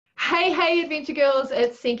Hey, Adventure Girls,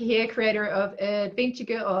 it's Senka here, creator of Adventure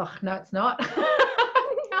Girl. Oh, no, it's not.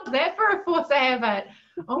 How's that for a force I have it?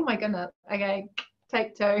 Oh my goodness. Okay,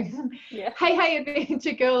 take two. Yeah. Hey,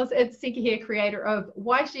 Adventure Girls, it's Senka here, creator of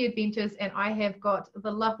Why She Adventures, and I have got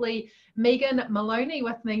the lovely Meghan Malone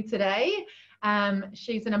with me today.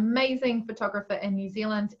 She's an amazing photographer in New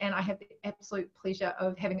Zealand, and I have the absolute pleasure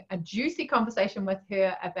of having a juicy conversation with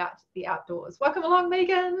her about the outdoors. Welcome along,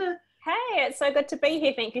 Meghan. Hey, it's so good to be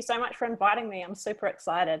here. Thank you so much for inviting me. I'm super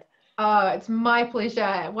excited. Oh, it's my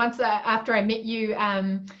pleasure. Once after I met you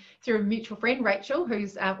through a mutual friend, Rachel,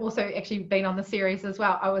 who's also actually been on the series as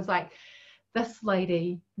well, I was like, this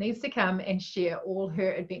lady needs to come and share all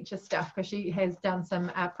her adventure stuff, because she has done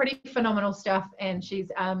some pretty phenomenal stuff, and she's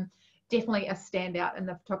definitely a standout in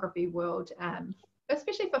the photography world,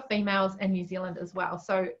 especially for females in New Zealand as well.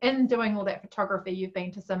 So in doing all that photography, you've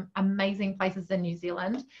been to some amazing places in New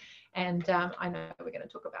Zealand, and I know we're going to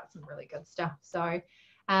talk about some really good stuff. So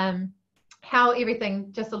how everything,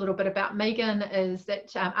 just a little bit about Meghan, is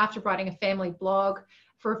that after writing a family blog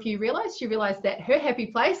for a few, she realized that her happy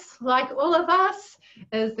place, like all of us,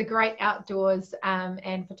 is the great outdoors, and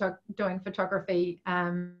doing photography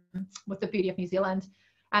with the beauty of New Zealand.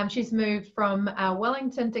 She's moved from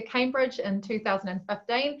Wellington to Cambridge in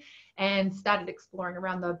 2015 and started exploring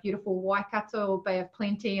around the beautiful Waikato, Bay of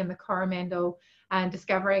Plenty and the Coromandel, and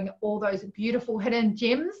discovering all those beautiful hidden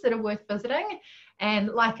gems that are worth visiting. And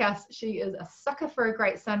like us, she is a sucker for a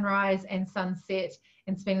great sunrise and sunset,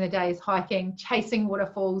 and spending the days hiking, chasing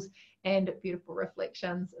waterfalls and beautiful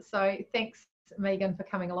reflections. So thanks, Meghan, for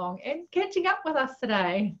coming along and catching up with us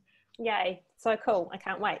today. Yay, so cool. I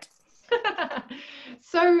can't wait.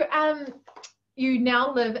 So you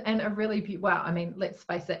now live in a really well, I mean, let's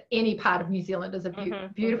face it, any part of New Zealand is a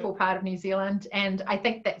beautiful part of New Zealand. And I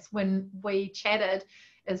think that's when we chatted,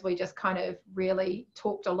 is we just kind of really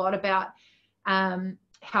talked a lot about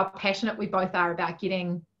how passionate we both are about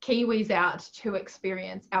getting Kiwis out to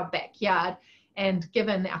experience our backyard. And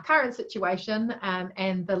given our current situation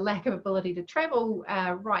and the lack of ability to travel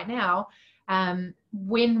right now,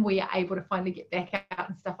 when we are able to finally get back out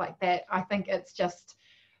and stuff like that, I think it's just,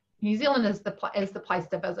 New Zealand is the place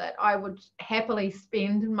to visit. I would happily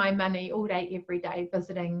spend my money all day, every day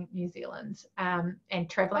visiting New Zealand and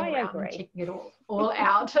traveling around and checking it all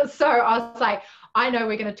out. So I was like, I know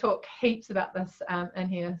we're going to talk heaps about this in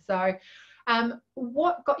here. So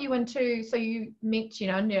what got you into, so you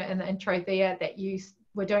mentioned, in the intro there that you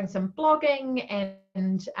were doing some blogging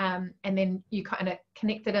and then you kind of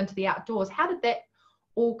connected into the outdoors. How did that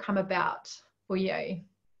all come about for you?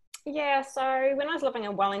 Yeah, so when I was living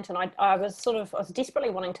in Wellington, I was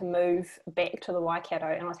desperately wanting to move back to the Waikato,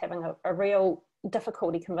 and I was having a real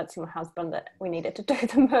difficulty convincing my husband that we needed to do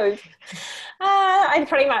the move. I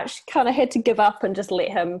pretty much kind of had to give up and just let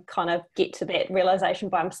him kind of get to that realization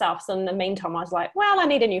by himself. So in the meantime, I was like, well, I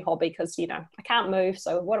need a new hobby because, I can't move.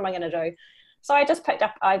 So what am I going to do? So I just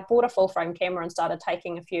I bought a full frame camera and started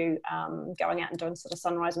taking a few, going out and doing sort of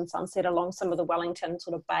sunrise and sunset along some of the Wellington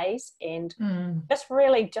sort of bays, and just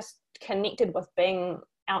really connected with being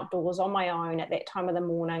outdoors on my own at that time of the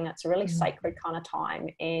morning. It's a really sacred kind of time,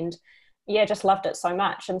 and yeah, just loved it so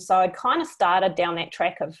much. And so I'd kind of started down that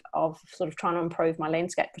track of sort of trying to improve my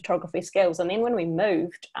landscape photography skills. And then when we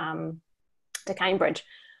moved to Cambridge,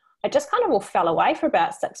 I just kind of all fell away for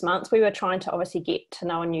about 6 months. We were trying to obviously get to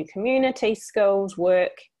know a new community, skills,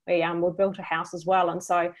 work. We built a house as well. And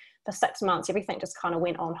so for 6 months, everything just kind of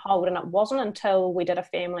went on hold. And it wasn't until we did a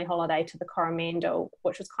family holiday to the Coromandel,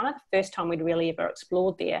 which was kind of the first time we'd really ever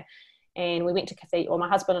explored there. And we went to Cathedral, my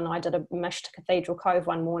husband and I did a mish to Cathedral Cove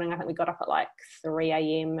one morning. I think we got up at like 3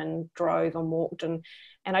 a.m. and drove and walked. And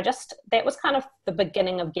that was kind of the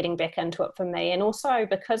beginning of getting back into it for me. And also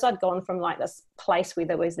because I'd gone from like this place where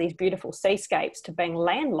there was these beautiful seascapes to being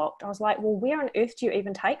landlocked, I was like, well, where on earth do you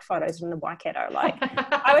even take photos in the Waikato? Like,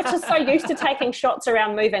 I was just so used to taking shots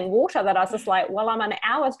around moving water that I was just like, well, I'm an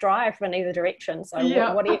hour's drive from either direction. So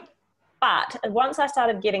what do you... But once I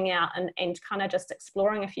started getting out and kind of just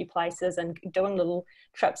exploring a few places and doing little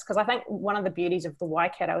trips, because I think one of the beauties of the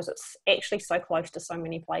Waikato is it's actually so close to so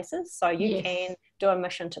many places. So you can do a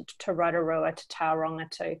mission to Rotorua, to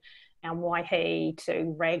Tauranga, to Waihi,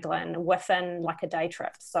 to Raglan within like a day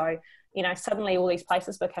trip. So, suddenly all these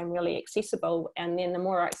places became really accessible. And then the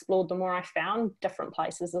more I explored, the more I found different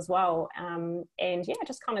places as well. And yeah,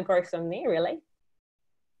 just kind of grew from there, really.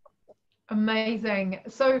 Amazing.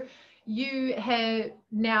 So you have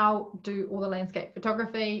now do all the landscape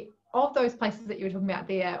photography. Of those places that you were talking about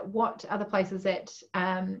there, what are the places that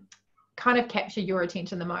kind of capture your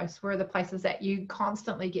attention the most? Where are the places that you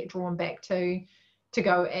constantly get drawn back to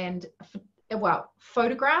go and well,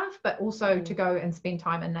 photograph, but also to go and spend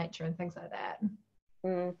time in nature and things like that.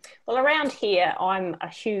 Well, around here, I'm a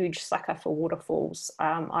huge sucker for waterfalls.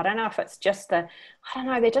 I don't know if it's just I don't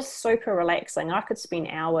know, they're just super relaxing. I could spend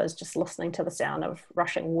hours just listening to the sound of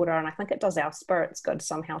rushing water, and I think it does our spirits good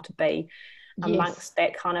somehow to be amongst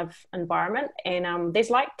that kind of environment. And there's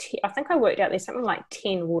like, I think I worked out there's something like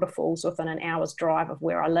 10 waterfalls within an hour's drive of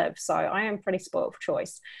where I live. So I am pretty spoiled for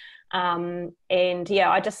choice. And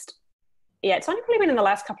yeah, it's only probably been in the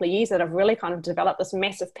last couple of years that I've really kind of developed this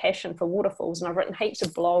massive passion for waterfalls, and I've written heaps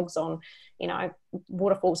of blogs on, you know,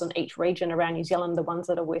 waterfalls in each region around New Zealand, the ones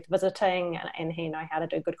that are worth visiting, and you know, how to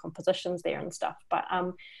do good compositions there and stuff. But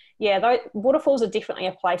yeah, waterfalls are definitely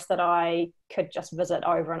a place that I could just visit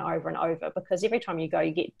over and over and over, because every time you go,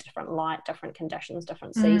 you get different light, different conditions,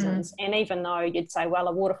 different seasons. And even though you'd say, well,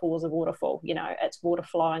 a waterfall is a waterfall, you know, it's water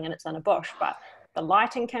flowing and it's in a bush, but the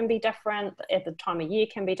lighting can be different, at the time of year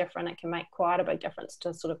can be different. It can make quite a big difference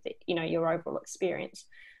to sort of the, you know, your overall experience.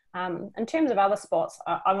 In terms of other spots,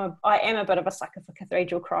 I am a bit of a sucker for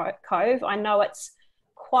Cathedral Cove. I know it's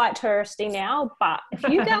quite touristy now, but if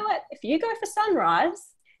you go for sunrise,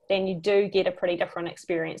 then you do get a pretty different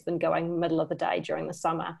experience than going middle of the day during the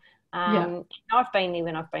summer. I've been there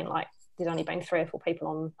when I've been like, there's only been 3 or 4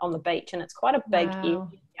 people on the beach, and it's quite a big area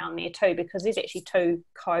down there too, because there's actually 2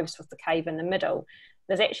 coves with the cave in the middle.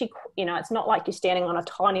 There's actually, you know, it's not like you're standing on a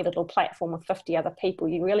tiny little platform with 50 other people.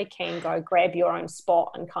 You really can go grab your own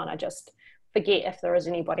spot and kind of just forget if there is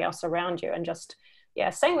anybody else around you, and just,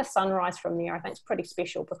 yeah, seeing the sunrise from there I think is pretty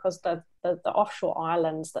special, because the offshore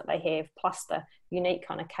islands that they have, plus the unique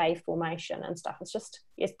kind of cave formation and stuff, it's just,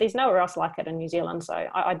 yes, there's nowhere else like it in New Zealand. So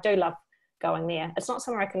I do love going there. It's not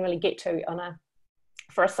somewhere I can really get to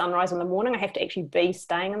for a sunrise in the morning. I have to actually be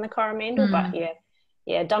staying in the Coromandel, but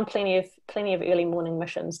yeah, done plenty of early morning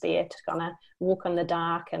missions there to kind of walk in the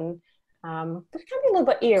dark, and it can be a little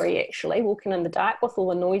bit eerie actually, walking in the dark with all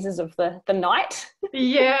the noises of the night.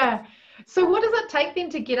 Yeah. So what does it take then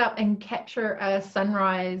to get up and capture a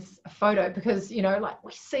sunrise photo? Because, you know, like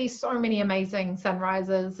we see so many amazing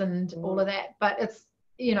sunrises and all of that, but it's,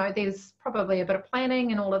 you know, there's probably a bit of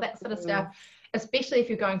planning and all of that sort of stuff, especially if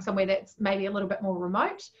you're going somewhere that's maybe a little bit more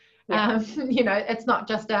remote. You know, it's not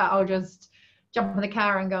just I'll just jump in the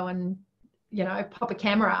car and go and, you know, pop a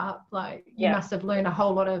camera up. Like you must have learned a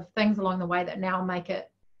whole lot of things along the way that now make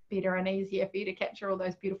it better and easier for you to capture all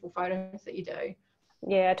those beautiful photos that you do.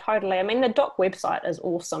 Yeah, totally. I mean, the doc website is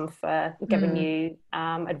awesome for giving you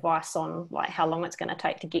advice on like how long it's going to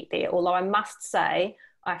take to get there. Although I must say,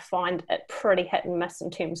 I find it pretty hit and miss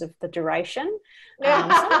in terms of the duration.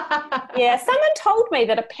 Someone told me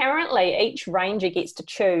that apparently each ranger gets to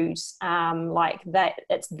choose like that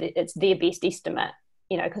it's their best estimate,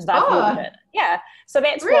 you know, because they've walked it. Yeah, so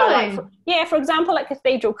that's really? Why, for example, at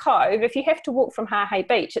Cathedral Cove, if you have to walk from Mahoney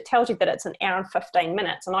Beach, it tells you that it's an hour and 15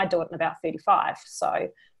 minutes, and I do it in about 35. So,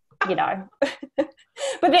 you know,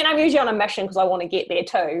 but then I'm usually on a mission because I want to get there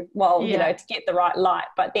too. Well, you know, to get the right light.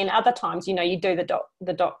 But then other times, you know, you do the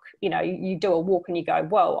doc, you know, you do a walk and you go,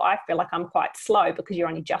 well, I feel like I'm quite slow, because you're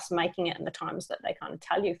only just making it in the times that they kind of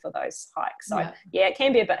tell you for those hikes. So yeah, it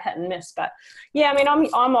can be a bit hit and miss. But yeah, I mean,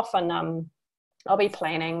 I'm often I'll be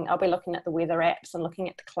planning, I'll be looking at the weather apps and looking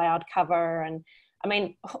at the cloud cover, and I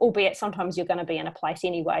mean, albeit sometimes you're going to be in a place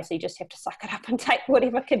anyway, so you just have to suck it up and take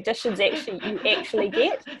whatever conditions you actually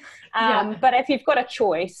get. But if you've got a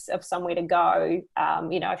choice of somewhere to go,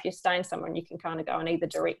 you know, if you're staying somewhere and you can kind of go in either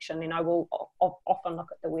direction, then I will often look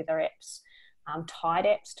at the weather apps. Tide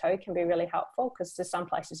apps too can be really helpful, because there's some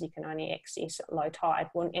places you can only access at low tide.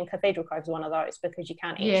 And Cathedral Cove is one of those, because you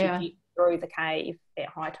can't actually get through the cave at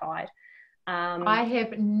high tide. I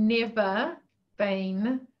have never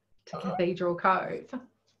been to Cathedral Cove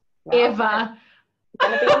ever.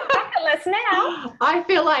 Going to be on the bucket list now. I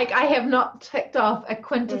feel like I have not ticked off a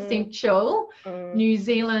quintessential New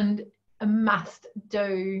Zealand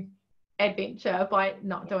must-do adventure by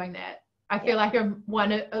not doing that. I feel like I'm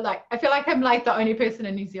like the only person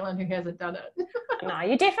in New Zealand who hasn't done it. No,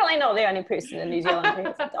 you're definitely not the only person in New Zealand who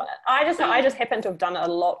hasn't done it. I just happen to have done it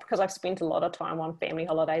a lot, because I've spent a lot of time on family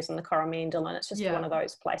holidays in the Coromandel, and it's just one of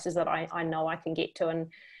those places that I know I can get to. And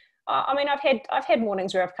I mean, I've had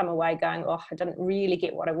mornings where I've come away going, oh, I didn't really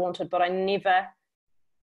get what I wanted, but I've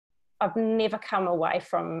never come away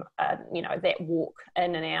from you know, that walk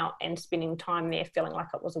in and out and spending time there feeling like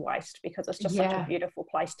it was a waste, because it's just such a beautiful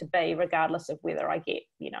place to be, regardless of whether I get,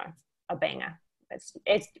 you know, a banger.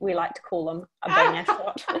 As we like to call them, a banger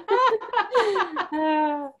shot.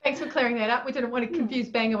 Thanks for clearing that up. We didn't want to confuse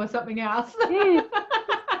banger with something else.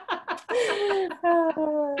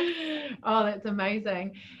 Oh, that's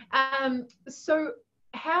amazing. So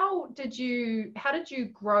how did you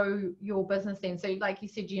grow your business then? So like you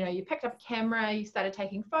said, you know, you picked up a camera, you started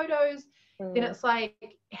taking photos, then it's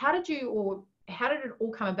like, how did it all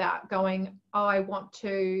come about going, oh, I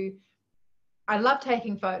love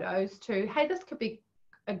taking photos, to, hey, this could be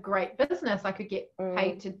a great business. I could get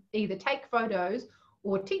paid to either take photos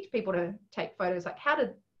or teach people to take photos. Like, how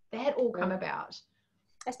did that all come about?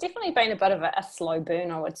 It's definitely been a bit of a slow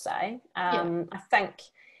burn, I would say. I think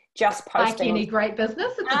just posting, like any great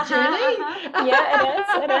business, it's a journey. Yeah,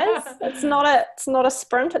 it is. It's not a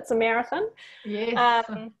sprint, it's a marathon.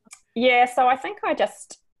 Yes. So I think I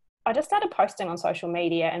just started posting on social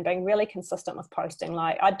media and being really consistent with posting.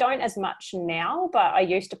 Like, I don't as much now, but I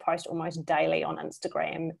used to post almost daily on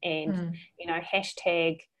Instagram, and you know,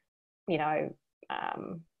 hashtag, you know,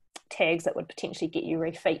 tags that would potentially get you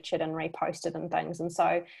refeatured and reposted and things. And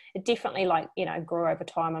so it definitely, like, you know, grew over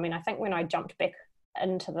time. I mean, I think when I jumped back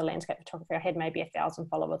into the landscape photography, I had maybe 1,000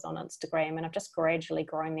 followers on Instagram, and I've just gradually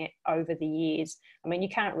grown that over the years. I mean, you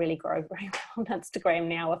can't really grow very well on Instagram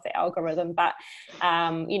now with the algorithm, but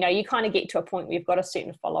you know, you kind of get to a point where you've got a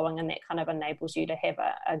certain following, and that kind of enables you to have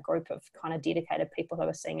a group of kind of dedicated people who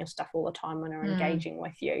are seeing your stuff all the time and are engaging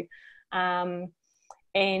with you.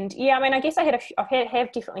 And yeah, I mean, I guess I have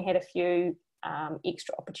definitely had a few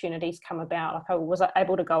extra opportunities come about. Like, I was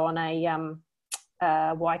able to go on a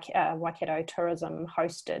Waikato tourism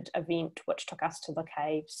hosted event, which took us to the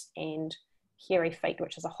caves and Hairy Feet,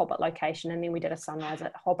 which is a Hobbit location, and then we did a sunrise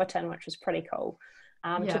at Hobbiton, which was pretty cool.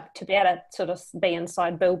 To be able to sort of be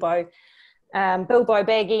inside Bilbo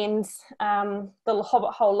Baggins' little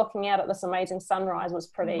Hobbit hole, looking out at this amazing sunrise, was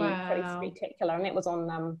pretty spectacular, and that was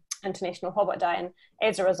on International Hobbit Day. And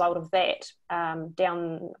as a result of that,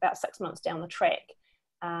 down about 6 months down the track,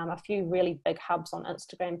 a few really big hubs on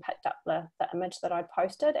Instagram picked up the image that I'd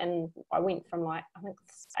posted, and I went from, like, I think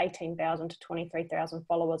 18,000 to 23,000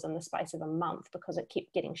 followers in the space of a month, because it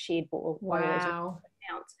kept getting shared by all those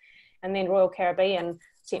accounts. And then Royal Caribbean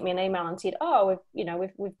sent me an email and said, oh,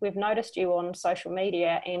 we've noticed you on social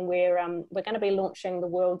media, and we're going to be launching the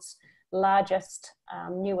world's largest,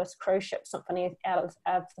 newest cruise ship, Symphony out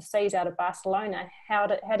of the seas, out of Barcelona. How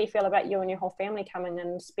do you feel about you and your whole family coming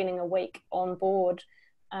and spending a week on board,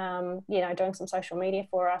 doing some social media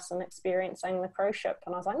for us and experiencing the cruise ship?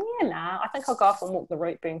 And I was like, I think I'll go off and walk the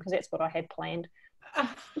route boom, because that's what I had planned.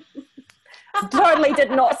 Totally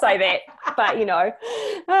did not say that, but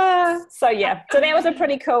so that was a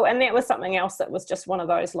pretty cool, and that was something else that was just one of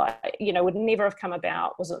those, like, would never have come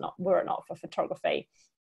about were it not for photography.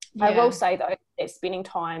 I will say, though, that spending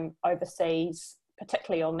time overseas,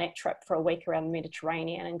 particularly on that trip for a week around the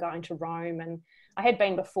Mediterranean and going to Rome, and I had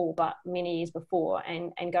been before, but many years before,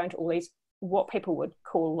 and going to all these what people would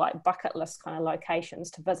call like bucket list kind of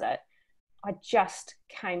locations to visit, I just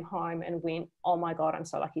came home and went, oh my God, I'm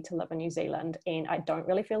so lucky to live in New Zealand, and I don't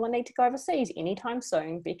really feel the need to go overseas anytime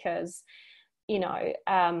soon, because,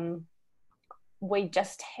 we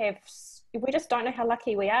just don't know how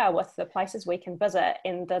lucky we are with the places we can visit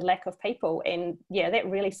and the lack of people. And that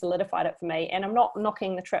really solidified it for me. And I'm not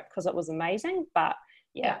knocking the trip, because it was amazing, but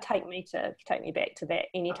take me back to that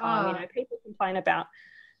anytime. People complain about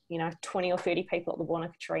 20 or 30 people at the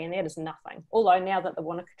Wanaka Tree, and that is nothing. Although now that the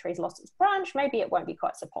Wanaka Tree's lost its branch, maybe it won't be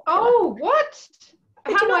quite so popular. Oh, what?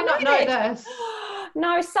 How do I not know this?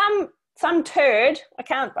 No, some turd. I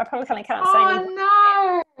probably can't say. Oh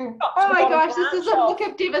no! Oh my gosh, this is a look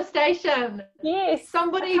of devastation. Yes.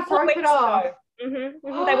 Somebody broke it off.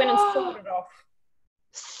 Mm-hmm. They went and sawed it off.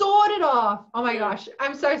 Sawed it off. Oh my gosh.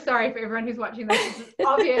 I'm so sorry for everyone who's watching this. This is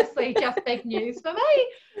obviously just big news for me.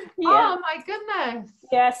 Yeah. Oh my goodness.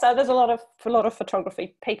 Yeah, so there's a lot of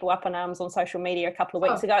photography people up in arms on social media a couple of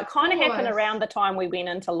weeks ago. It kind of happened around the time we went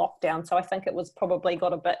into lockdown, so I think it was probably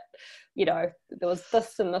got a bit, there was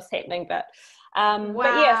this and this happening, but wow. But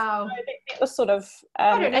so that was sort of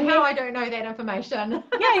I don't know how I don't know that information.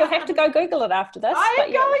 Yeah, you'll have to go Google it after this. I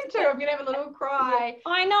am going to. I'm gonna have a little cry.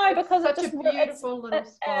 I know, because it's such a beautiful little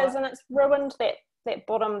spot. It is, and it's ruined that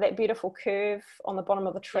bottom, that beautiful curve on the bottom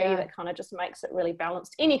of the tree that kind of just makes it really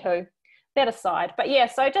balanced. Anywho, that aside, but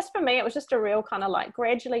so just for me, it was just a real kind of like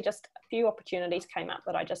gradually just a few opportunities came up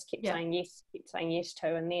that I just kept saying yes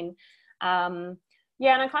to, and then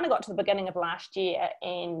and I kind of got to the beginning of last year,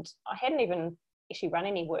 and I hadn't even actually run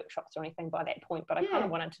any workshops or anything by that point, but I kind of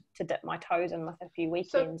wanted to dip my toes in with a few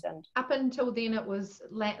weekends. And up until then, it was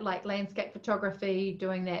like landscape photography,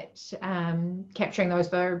 doing that, capturing those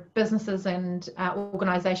for businesses and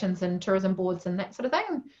organisations and tourism boards and that sort of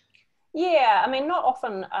thing. Yeah, I mean, not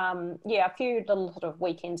often. Yeah, a few little sort of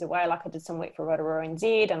weekends away. Like I did some work for Rotorua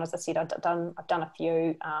NZ, and as I said, I've done a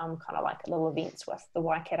few kind of like little events with the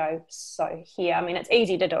Waikato. So here, I mean, it's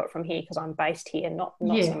easy to do it from here because I'm based here, not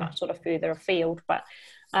so much sort of further afield. But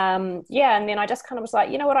yeah, and then I just kind of was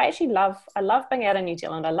like, you know what, I love being out in New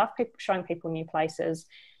Zealand. I love showing people new places.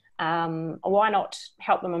 Why not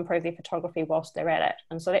help them improve their photography whilst they're at it?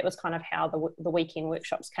 And so that was kind of how the weekend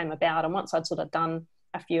workshops came about. And once I'd sort of done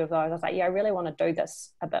a few of those, I was like, yeah, I really want to do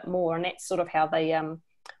this a bit more. And that's sort of how the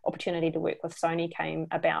opportunity to work with Sony came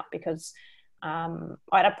about, because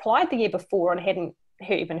I'd applied the year before and hadn't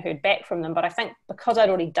even heard back from them. But I think because I'd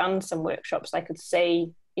already done some workshops, they could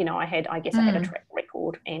see, you know, I had a track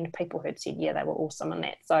record, and people had said, yeah, they were awesome in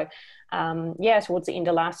that. So yeah, towards the end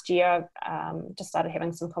of last year, just started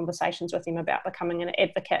having some conversations with them about becoming an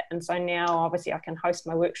advocate. And so now obviously I can host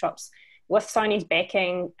my workshops with Sony's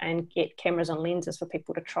backing and get cameras and lenses for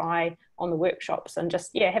people to try on the workshops. And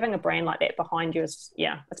just, yeah, having a brand like that behind you is,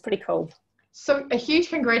 yeah, it's pretty cool. So a huge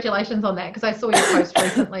congratulations on that, because I saw your post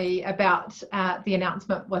recently about the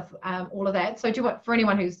announcement with all of that. So do you want, for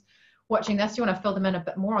anyone who's watching this, do you want to fill them in a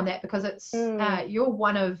bit more on that? Because it's you're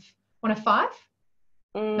one of five?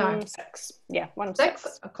 No, six. Yeah, one of six.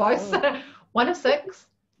 six. Close. One of six,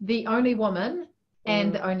 the only woman,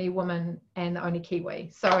 and the only woman and the only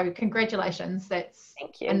Kiwi. So congratulations. That's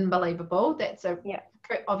Thank you. Unbelievable. That's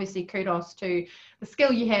obviously kudos to the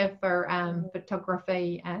skill you have for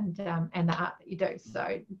photography and the art that you do. So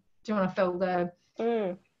do you want to fill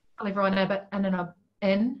everyone in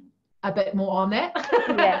a bit more on that?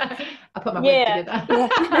 Yeah. I put my words together.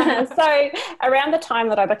 Yeah. So around the time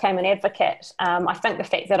that I became an advocate, I think the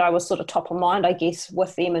fact that I was sort of top of mind, I guess,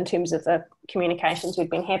 with them in terms of the communications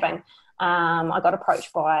we've been having, I got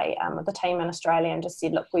approached by the team in Australia and just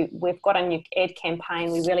said, look, we've got a new ad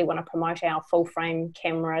campaign. We really want to promote our full frame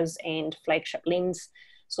cameras and flagship lens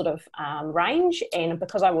sort of range. And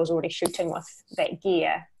because I was already shooting with that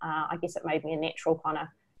gear, I guess it made me a natural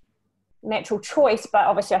choice, but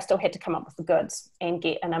obviously I still had to come up with the goods and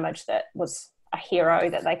get an image that was a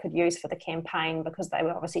hero that they could use for the campaign, because they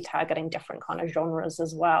were obviously targeting different kind of genres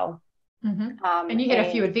as well. And you had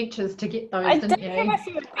a few adventures to get those, didn't you? Have a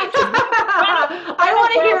few adventures. I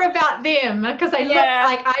want to hear about them, because they look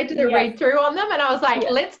like, I did a read through on them and I was like,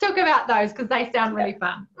 let's talk about those because they sound really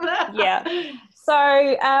fun.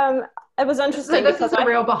 So it was interesting. So this is the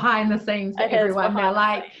real behind the scenes for everyone now.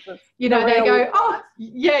 Like, you know, they go, oh,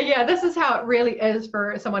 yeah, this is how it really is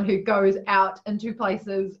for someone who goes out into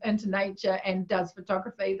places, into nature and does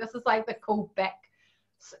photography. This is like the cool back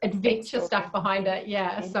adventure stuff behind it.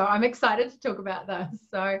 Yeah. So I'm excited to talk about this.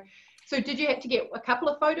 So did you have to get a couple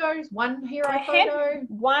of photos, one hero photo? Had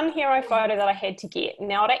one hero photo that I had to get.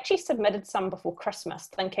 Now, I'd actually submitted some before Christmas,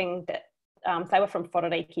 thinking that they were from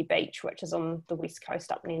Whaririki Beach, which is on the west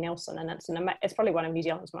coast up near Nelson, and it's probably one of New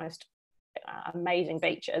Zealand's most amazing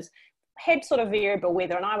beaches. Had sort of variable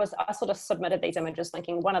weather, and I sort of submitted these images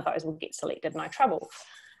thinking one of those will get selected, no trouble.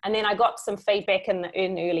 And then I got some feedback in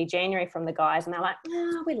early January from the guys, and they're like,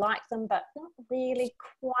 "No, we like them, but not really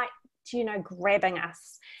quite, you know, grabbing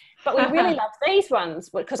us. But we really love these ones,"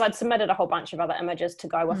 because I'd submitted a whole bunch of other images to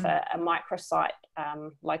go with a microsite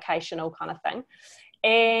locational kind of thing.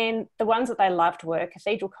 And the ones that they loved were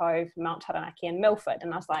Cathedral Cove, Mount Taranaki, and Milford.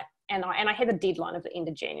 And I was like, and I had the deadline of the end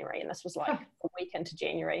of January, and this was like a week into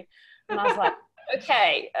January. And I was like,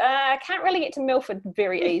 okay, I can't really get to Milford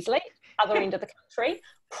very easily, other end of the country.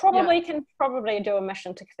 Can do a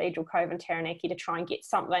mission to Cathedral Cove and Taranaki to try and get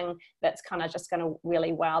something that's kind of just going to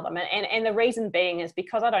really wow them. And the reason being is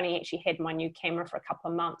because I'd only actually had my new camera for a couple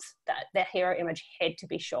of months, that hero image had to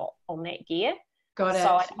be shot on that gear. Got it.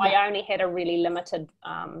 So I only had a really limited,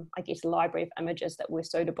 I guess, library of images that were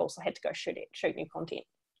suitable. So I had to go shoot new content.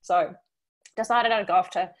 So decided I'd go off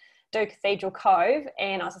to do Cathedral Cove,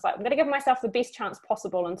 and I was just like, I'm going to give myself the best chance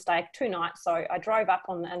possible and stay 2 nights. So I drove up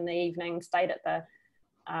in the evening, stayed at the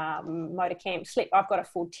motor camp, slept. I've got a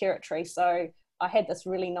full territory, so I had this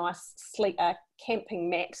really nice camping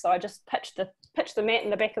mat. So I just pitched the mat in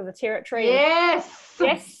the back of the territory.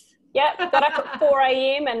 Yes. Yep, got up at 4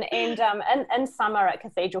 a.m. and in summer at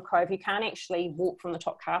Cathedral Cove, you can't actually walk from the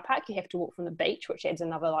top car park. You have to walk from the beach, which adds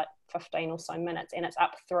another like 15 or so minutes, and it's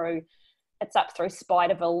up through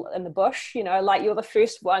Spiderville in the bush. You know, like you're the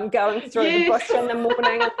first one going through the bush in the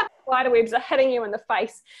morning. spider webs are hitting you in the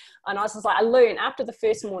face. And I was just like, I learned after the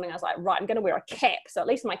first morning, I was like, right, I'm going to wear a cap. So at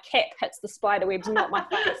least my cap hits the spider webs, not my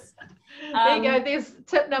face. There you go. There's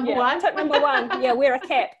tip number one. Tip number one. Yeah, wear a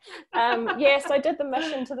cap. So I did the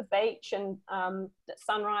mission to the beach and at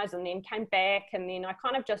sunrise, and then came back. And then I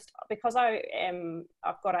kind of just, because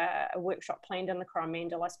I've got a workshop planned in the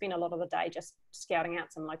Coromandel, I spent a lot of the day just scouting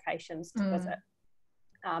out some locations to visit.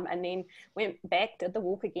 And then went back, did the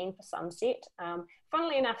walk again for sunset.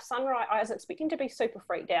 Funnily enough, sunrise, I was expecting to be super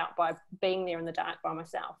freaked out by being there in the dark by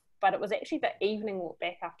myself, but it was actually the evening walk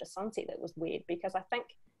back after sunset that was weird, because I think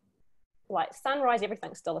like sunrise,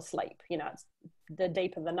 everything's still asleep, you know, it's the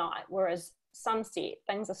deep of the night, whereas sunset,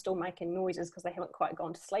 things are still making noises because they haven't quite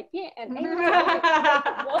gone to sleep yet. And even if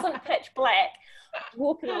it wasn't pitch black,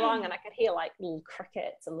 walking along, and I could hear like little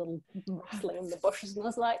crickets and little rustling in the bushes, and I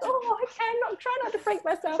was like, oh, okay, I'm trying not to freak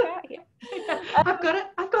myself out here. I've got it.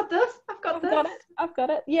 I've got this. I've got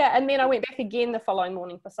it. Yeah. And then I went back again the following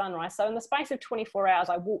morning for sunrise. So in the space of 24 hours,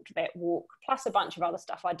 I walked that walk plus a bunch of other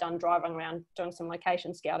stuff I'd done driving around doing some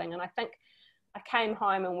location scouting. And I think I came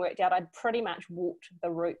home and worked out I'd pretty much walked the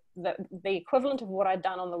route, the equivalent of what I'd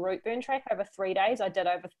done on the route burn track over 3 days. I did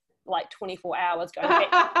over like 24 hours going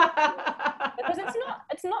back. Because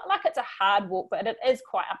it's not like it's a hard walk, but it is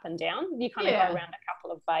quite up and down. You kind of go around a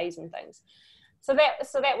couple of bays and things. So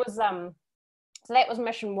that was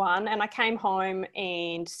mission one, and I came home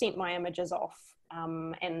and sent my images off.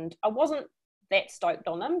 And I wasn't that stoked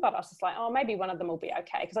on them, but I was just like, oh, maybe one of them will be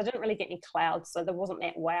okay, because I didn't really get any clouds, so there wasn't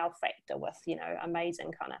that wow factor with, you know,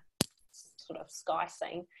 amazing kind of sort of sky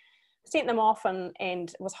scene. Sent them off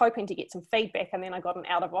and was hoping to get some feedback, and then I got an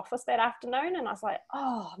out of office that afternoon, and I was like,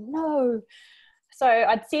 oh no. So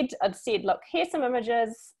I'd said, look, here's some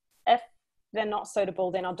images. If they're not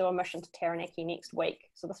suitable, then I'll do a mission to Taranaki next week.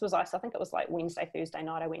 So this was, I think it was like Wednesday, Thursday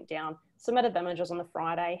night I went down, submitted the images on the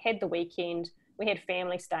Friday, had the weekend. We had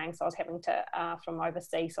family staying, so I was having to, from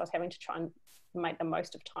overseas, so I was having to try and make the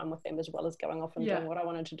most of time with them as well as going off and doing what I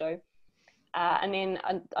wanted to do. And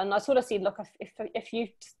I sort of said, look, if you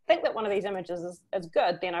think that one of these images is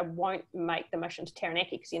good, then I won't make the mission to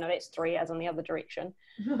Taranaki, because, you know, that's 3 hours in the other direction.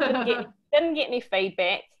 Didn't get any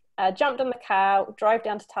feedback. Jumped in the car, drove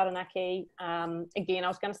down to Taranaki. Again, I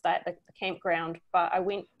was going to stay at the campground, but I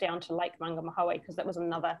went down to Lake Mahoey, because that was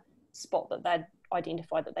another spot that they'd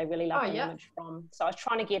identified that they really loved the image from. So I was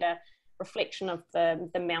trying to get a reflection of the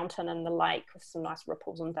mountain and the lake with some nice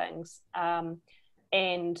ripples and things.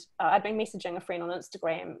 And I'd been messaging a friend on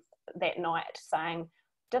Instagram that night saying,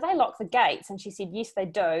 do they lock the gates? And she said, yes, they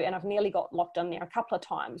do. And I've nearly got locked in there a couple of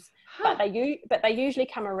times, but they usually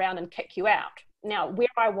come around and kick you out. Now, where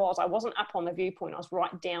I wasn't up on the viewpoint. I was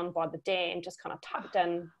right down by the dam, just kind of tucked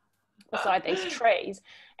in beside these trees.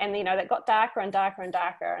 And, you know, that got darker and darker and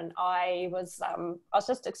darker. And I was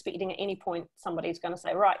just expecting at any point somebody's going to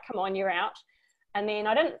say, right, come on, you're out. And then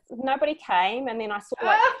nobody came. And then I saw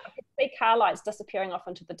I could see car lights disappearing off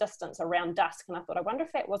into the distance around dusk. And I thought, I wonder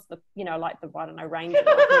if that was the, you know, like the, I don't know, ranger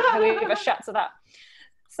or whoever shuts it up.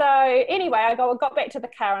 So anyway, I got back to the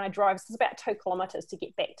car and I drove. So it's about 2 kilometres to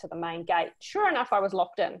get back to the main gate. Sure enough, I was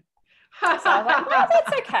locked in. So I was like, well,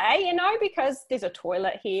 that's okay, you know, because there's a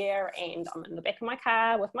toilet here and I'm in the back of my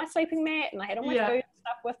car with my sleeping mat and I had all my food and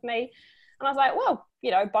stuff with me. And I was like, well,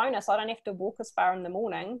 you know, bonus, I don't have to walk as far in the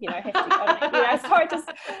morning, you know, so I just,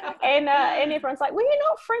 and everyone's like, well, you're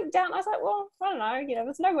not freaked out. And I was like, well, I don't know, you know,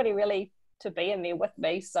 there's nobody really to be in there with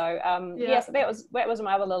me. So, so that was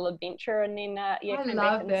my other little adventure. And then, I came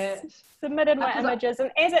back and submitted my images.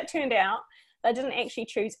 And as it turned out, they didn't actually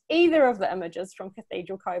choose either of the images from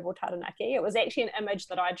Cathedral Cove or Taranaki. It was actually an image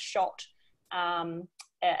that I'd shot in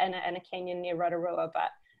a canyon near Rotorua, but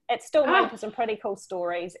it still made for some pretty cool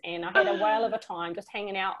stories. And I had a whale of a time just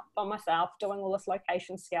hanging out by myself, doing all this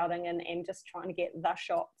location scouting and just trying to get the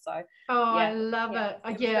shot. So, I love it.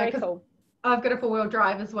 Very cool. I've got a 4-wheel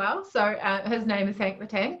drive as well. So his name is Hank the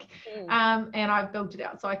Tank. And I've built it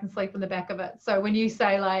out so I can sleep in the back of it. So when you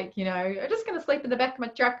say like, you know, I'm just going to sleep in the back of my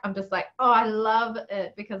truck, I'm just like, oh, I love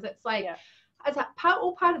it, because it's like, it's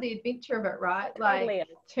all part of the adventure of it, right? Like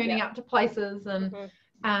turning up to places and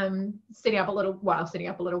setting up a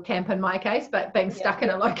little camp in my case, but being stuck in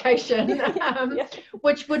a location,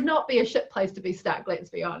 which would not be a shit place to be stuck, let's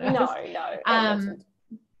be honest. No.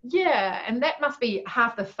 Yeah, and that must be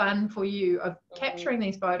half the fun for you of capturing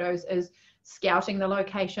these photos, is scouting the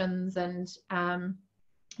locations and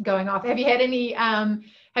going off. Have you had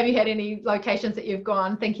any locations that you've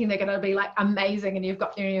gone thinking they're going to be like amazing, and you've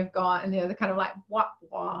got there and you've gone and they're kind of like what?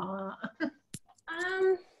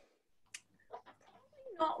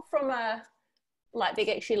 Not from a like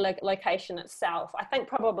the actual location itself. I think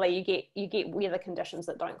probably you get weather conditions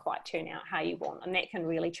that don't quite turn out how you want, and that can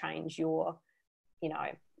really change your, you know,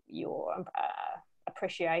 your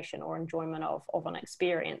appreciation or enjoyment of an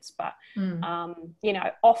experience. But you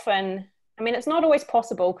know, often, I mean, it's not always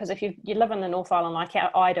possible, because if you live in the North Island like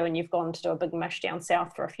I do, and you've gone to do a big mish down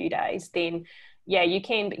south for a few days, then yeah, you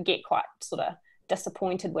can get quite sort of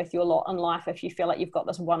disappointed with your lot in life if you feel like you've got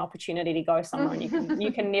this one opportunity to go somewhere and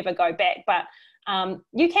you can never go back. But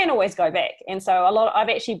you can always go back. And so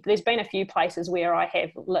there's been a few places where I have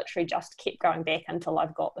literally just kept going back until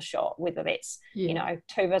I've got the shot, whether that's you know,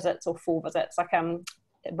 2 visits or 4 visits. Like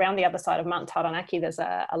around the other side of Mount Taranaki, there's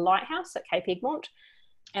a lighthouse at Cape Egmont,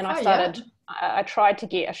 and I tried to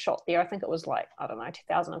get a shot there. I think it was like, I don't know,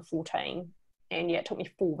 2014. And yeah, it took me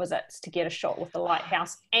 4 visits to get a shot with the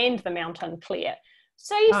lighthouse and the mountain clear.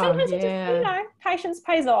 So sometimes you just, you know, patience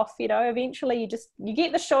pays off. You know, eventually you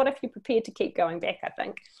get the shot if you're prepared to keep going back, I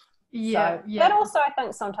think. But also I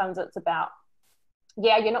think sometimes it's about,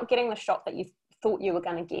 you're not getting the shot that you thought you were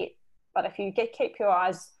going to get, but if you keep your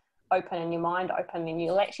eyes open and your mind open, then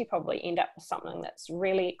you'll actually probably end up with something that's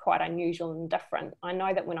really quite unusual and different. I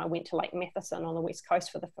know that when I went to Lake Matheson on the west coast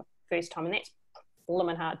for the first time, and that's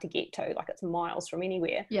blimmin' hard to get to, like it's miles from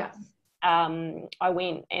anywhere. I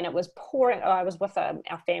went, and it was pouring. I was with our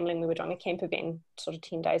family, and we were doing a camper van, sort of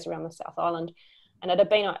 10 days around the South Island, and it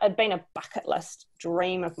had been a bucket list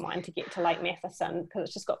dream of mine to get to Lake Matheson, because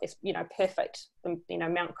it's just got this, you know, perfect, you know,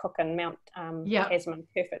 Mount Cook and Mount Tasman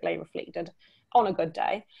perfectly reflected on a good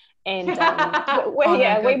day. And we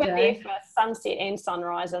went there for sunset and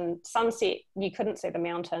sunrise. And sunset, you couldn't see the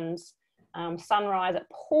mountains. Sunrise, it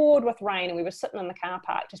poured with rain, and we were sitting in the car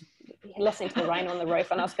park just listening to the rain on the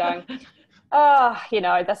roof, and I was going, you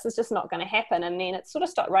know, this is just not going to happen. And then it sort of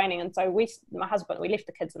stopped raining, and so my husband, we left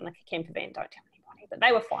the kids in the camper van, don't tell anybody, but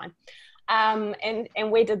they were fine.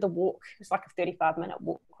 And we did the walk. It's like a 35-minute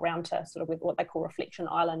walk around to sort of what they call Reflection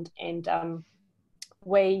Island. And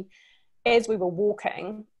as we were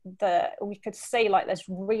walking, we could see like this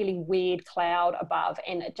really weird cloud above,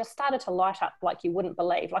 and it just started to light up like you wouldn't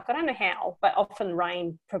believe. Like, I don't know how, but often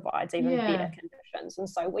rain provides even better conditions. And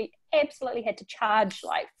so we absolutely had to charge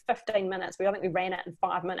like 15 minutes. I think we ran it in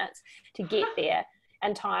 5 minutes to get there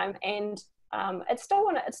in time. And it's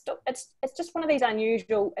just one of these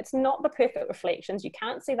unusual, it's not the perfect reflections. You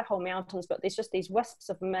can't see the whole mountains, but there's just these wisps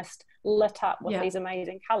of mist lit up with these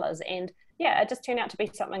amazing colors. And it just turned out to be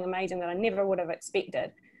something amazing that I never would have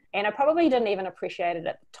expected. And I probably didn't even appreciate it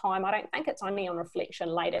at the time. I don't think it's only on reflection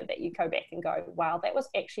later that you go back and go, wow, that was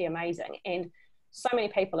actually amazing. And so many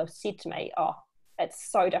people have said to me, oh,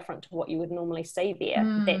 it's so different to what you would normally see there.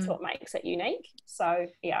 That's what makes it unique. So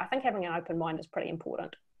I think having an open mind is pretty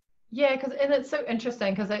important. Yeah, and it's so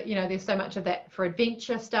interesting because, you know, there's so much of that for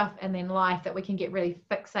adventure stuff and then life that we can get really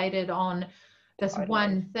fixated on this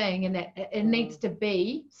one thing, and that it needs to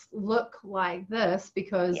look like this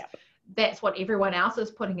because that's what everyone else is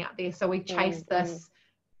putting out there. So we chase this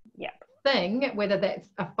thing, whether that's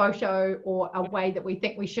a photo or a way that we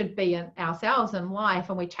think we should be in ourselves in life,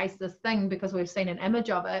 and we chase this thing because we've seen an image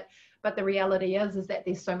of it. But the reality is that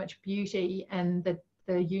there's so much beauty and the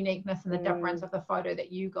uniqueness and the difference of the photo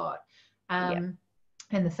that you got, and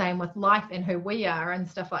the same with life and who we are and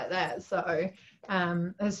stuff like that. So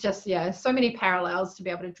it's just so many parallels to be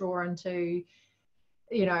able to draw into,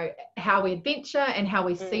 you know, how we adventure and how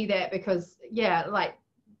we see that, because like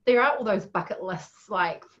there are all those bucket lists,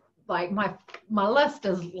 like my list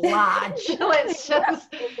is large.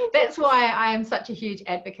 That's why I am such a huge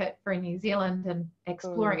advocate for New Zealand and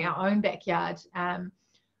exploring our own backyard.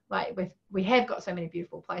 Like we have got so many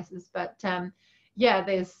beautiful places, but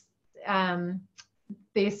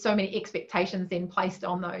there's so many expectations then placed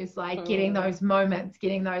on those, like getting those moments,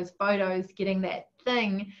 getting those photos, getting that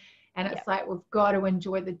thing. And it's like, we've got to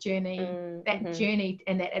enjoy the journey, that journey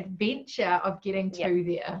and that adventure of getting to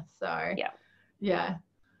there. So,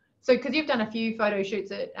 So, because you've done a few photo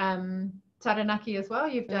shoots at Taranaki as well.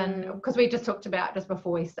 You've done, because we just talked about just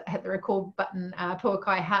before we hit the record button,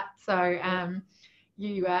 Puakai Hut. So,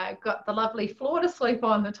 you got the lovely floor to sleep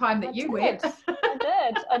on the time that you went.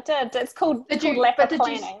 I did. It's called lack of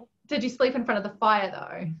planning. Did you sleep in front of the fire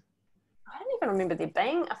though? I don't even remember there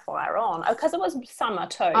being a fire on, because it was summer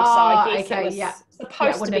too. So I guess it was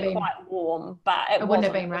supposed to be quite warm, but it wouldn't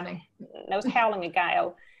have been running. There was howling a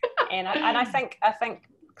gale, and I think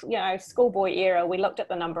you know, schoolboy era, we looked at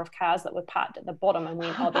the number of cars that were parked at the bottom and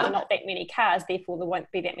went, oh, there's not that many cars, therefore there won't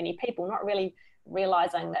be that many people, not really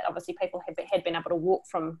realizing that obviously people had been able to walk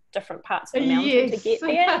from different parts of the mountain to get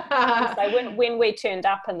there. And so when we turned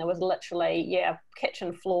up, and there was literally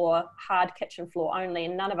kitchen floor, hard kitchen floor only,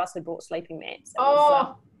 and none of us had brought sleeping mats.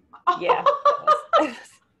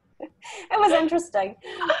 It was interesting.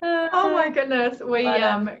 Oh my goodness.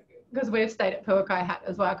 Because we've stayed at Puakai Hut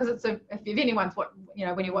as well, because it's if anyone's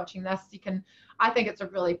when you're watching this, I think it's a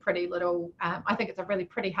really pretty little I think it's a really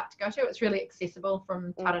pretty hut to go to. It's really accessible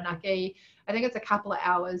from Taranaki. I think it's a couple of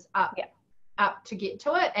hours up to get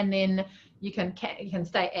to it, and then you can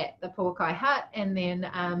stay at the Puakai Hut, and then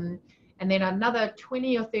another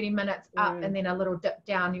 20 or 30 minutes up, and then a little dip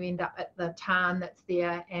down, you end up at the tarn that's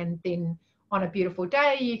there, and then on a beautiful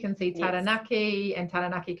day you can see Taranaki, and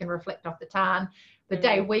Taranaki can reflect off the tarn. The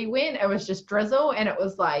day we went, it was just drizzle, and it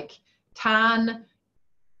was like tarn,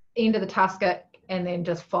 end of the Tusket, and then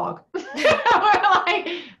just fog. We're like,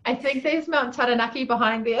 I think there's Mount Taranaki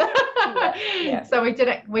behind there. So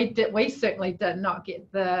we certainly did not get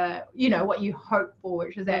the, what you hope for,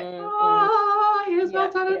 which is that, here's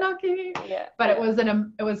Mount Taranaki. But it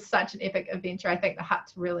was such an epic adventure. I think the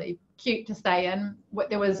hut's really cute to stay in.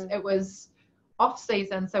 It was off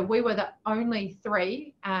season, so we were the only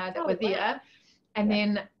three that were there. And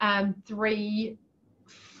then 3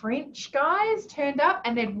 French guys turned up,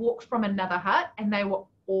 and they'd walked from another hut, and they were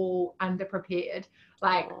all underprepared.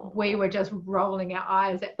 Like, we were just rolling our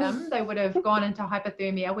eyes at them. They would have gone into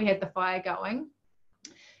hypothermia. We had the fire going,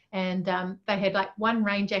 and they had like 1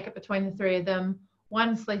 rain jacket between the 3 of them,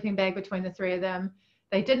 1 sleeping bag between the 3 of them.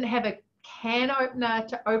 They didn't have a can opener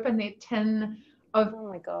to open their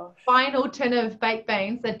final tin of baked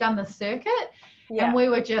beans. They'd done the circuit. And we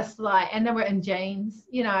were just like, and they were in jeans,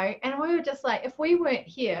 and we were just like, if we weren't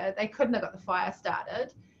here, they couldn't have got the fire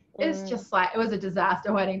started. It's just like, it was a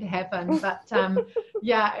disaster waiting to happen. But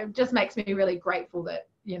it just makes me really grateful that,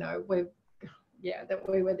 that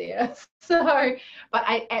we were there. So, but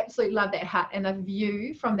I absolutely love that hut, and the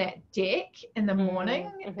view from that deck in the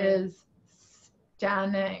morning is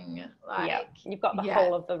stunning. You've got the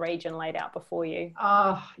whole of the region laid out before you.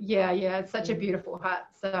 It's such a beautiful hut.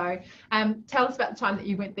 So tell us about the time that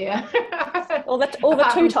you went there. all the 2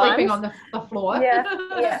 times sleeping on the floor.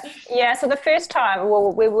 So the first time,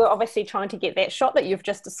 we were obviously trying to get that shot that you've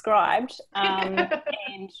just described, and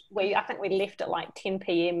I think we left at like 10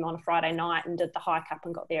 p.m. on a Friday night and did the hike up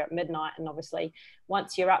and got there at midnight. And obviously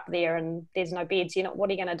once you're up there and there's no beds, what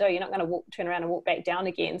are you going to do? You're not going to turn around and walk back down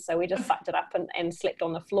again. So we just sucked it up and slept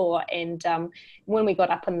on the floor. And when we got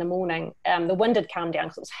up in the morning, the wind had calmed down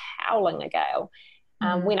because it was howling a gale.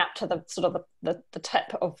 Went up to the sort of the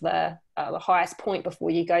tip of the highest point before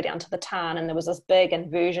you go down to the tarn, and there was this big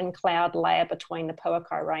inversion cloud layer between the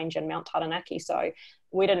Puakai range and Mount Taranaki. So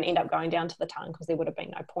we didn't end up going down to the tarn because there would have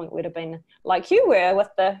been no point. We'd have been like you were with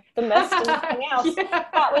the mist and everything else.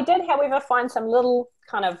 But we did, however, find some little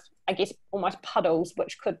kind of, I guess, almost puddles,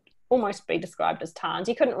 which could almost be described as tarns.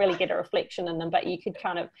 You couldn't really get a reflection in them, but you could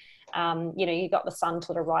kind of, you got the sun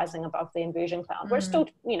sort of rising above the inversion cloud, which still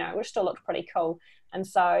looked pretty cool. And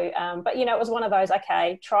so, but it was one of those,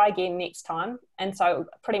 okay, try again next time. And so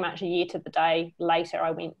pretty much a year to the day later,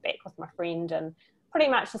 I went back with my friend, and pretty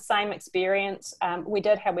much the same experience. We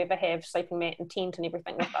did, however, have sleeping mat and tent and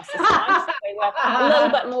everything with us this time. So we were a little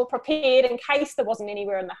bit more prepared in case there wasn't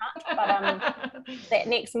anywhere in the hut. But that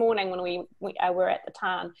next morning when we were at the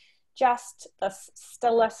tarn, just the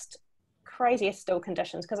stillest, craziest still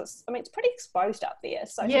conditions, because it's pretty exposed up there.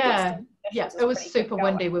 So it was super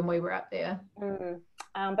windy when we were up there.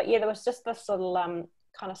 But there was just this little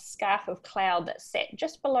kind of scarf of cloud that sat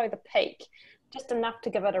just below the peak, just enough to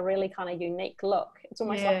give it a really kind of unique look. It's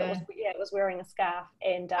almost like it was wearing a scarf.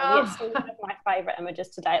 And it's still one of my favorite images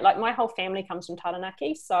today. Like, my whole family comes from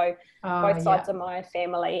Taranaki, so both sides of my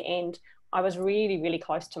family, and I was really, really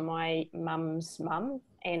close to my mum's mum,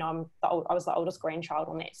 and I was the oldest grandchild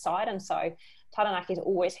on that side, and so Taranaki's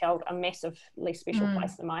always held a massively special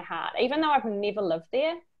place in my heart. Even though I've never lived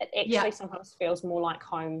there, it actually sometimes feels more like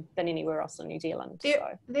home than anywhere else in New Zealand.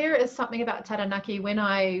 There is something about Taranaki. When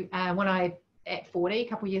I at 40 a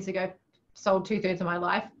couple of years ago sold 2/3 of my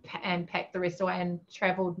life and packed the rest away and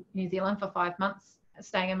traveled New Zealand for 5 months,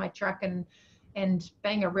 staying in my truck and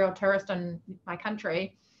being a real tourist in my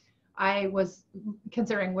country, I was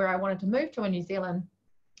considering where I wanted to move to in New Zealand.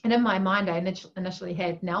 And in my mind, I initially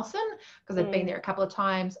had Nelson, because I'd been there a couple of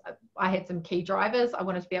times. I had some key drivers. I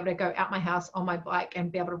wanted to be able to go out my house on my bike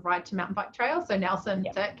and be able to ride to mountain bike trails. So Nelson,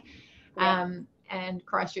 tick. And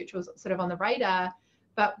Christchurch was sort of on the radar.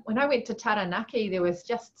 But when I went to Taranaki, there was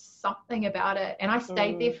just something about it. And I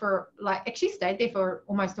stayed there for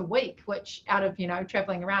almost a week, which out of,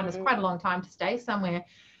 traveling around is quite a long time to stay somewhere.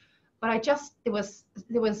 there was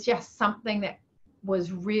just something that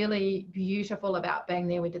was really beautiful about being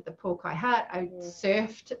there. We did the Pōkai hut. I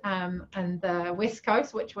surfed in the West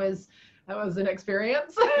Coast, which was an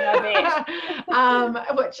experience. Which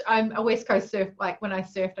I'm a West Coast surf. Like when I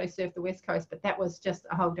surfed the West Coast, but that was just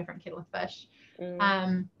a whole different kettle of fish.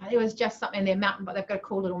 It was just something there. But they've got a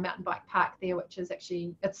cool little mountain bike park there, which is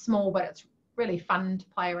actually, it's small, but it's really fun to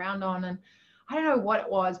play around on. And I don't know what it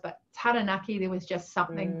was, but Taranaki, there was just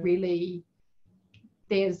something really.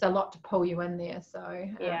 There's a lot to pull you in there. So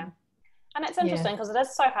and it's interesting because it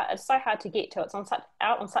is so hard. It's so hard to get to. It's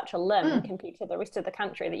out on such a limb compared to the rest of the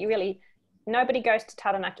country that nobody goes to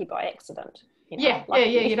Taranaki by accident. You know?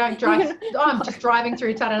 You don't drive. I'm just driving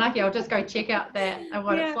through Taranaki. I'll just go check out that and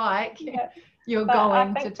what it's like. You're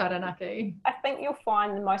going to Taranaki. I think you'll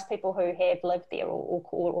find that most people who have lived there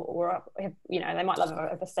or have, they might live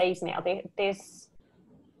overseas now.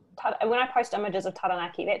 When I post images of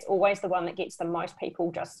Taranaki, that's always the one that gets the most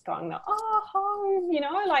people just going, home,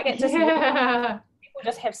 it's just people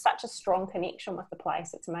just have such a strong connection with the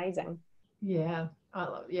place. It's amazing. Yeah, I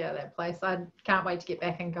love that place. I can't wait to get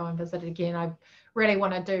back and go and visit it again. I really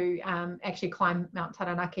want to do actually climb Mount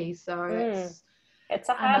Taranaki, so it's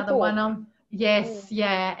a hard another one on. Yes,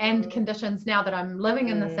 and conditions now that I'm living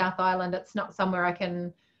in the South Island, it's not somewhere I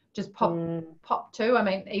can just pop to. I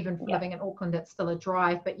mean, even living in Auckland, it's still a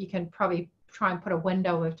drive, but you can probably try and put a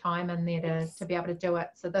window of time in there to be able to do it.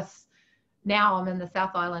 So now I'm in the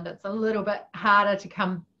South Island, it's a little bit harder to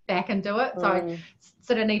come back and do it. So I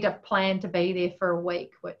sort of need to plan to be there for a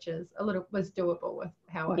week, which was doable with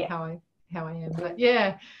how I am. But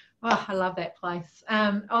I love that place.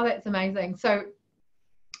 That's amazing. So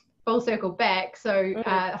full circle back. So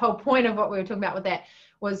the whole point of what we were talking about with that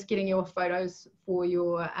was getting your photos for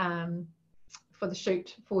your for the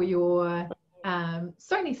shoot for your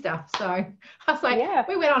Sony stuff. So I was like,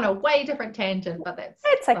 we went on a way different tangent, but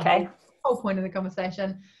that's okay. Whole point of the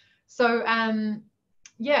conversation. So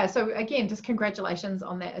so again, just congratulations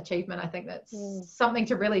on that achievement. I think that's something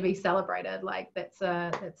to really be celebrated. Like that's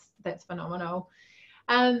phenomenal.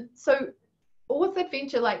 So what's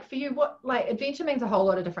adventure like for you? Adventure means a whole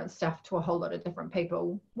lot of different stuff to a whole lot of different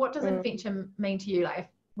people. What does adventure mean to you? Like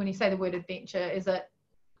when you say the word adventure, is it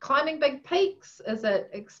climbing big peaks? Is it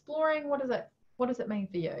exploring? What does it mean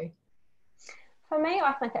for you? For me,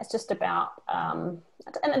 I think it's just about, and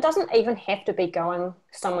it doesn't even have to be going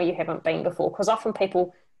somewhere you haven't been before, because often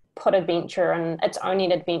people put adventure and it's only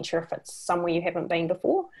an adventure if it's somewhere you haven't been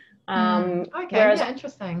before.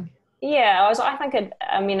 Interesting. I think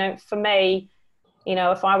for me,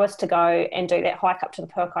 if I was to go and do that hike up to the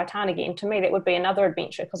Pōkai again, to me that would be another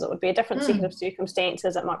adventure, because it would be a different set of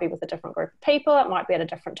circumstances. It might be with a different group of people. It might be at a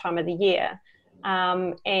different time of the year.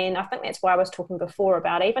 And I think that's why I was talking before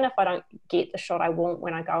about, even if I don't get the shot I want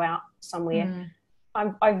when I go out somewhere,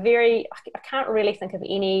 I can't really think of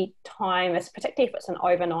any time, particularly if it's an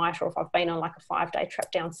overnight or if I've been on like a 5-day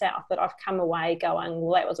trip down south, that I've come away going,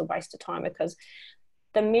 well, that was a waste of time, because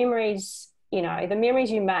the memories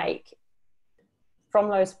you make from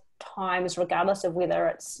those times, regardless of whether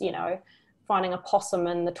it's, finding a possum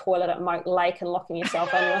in the toilet at Moat Lake and locking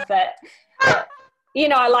yourself in with it,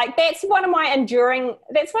 that's one of my enduring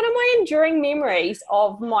memories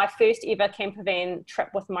of my first ever camper van trip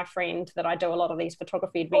with my friend that I do a lot of these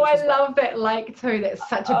photography adventures I love that lake too. That's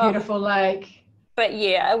such a beautiful lake. But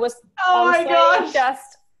it was my gosh.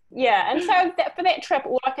 And so for that trip,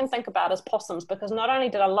 all I can think about is possums, because not only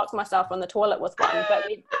did I lock myself in the toilet with one, but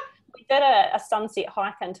we did a sunset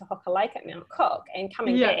hike into Hoka Lake at Mount Cook, and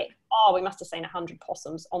coming back, we must have seen 100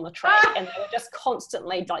 possums on the track, and they were just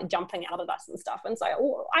constantly jumping out at us and stuff. And so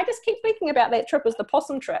I just keep thinking about that trip as the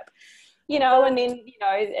possum trip, and then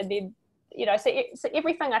so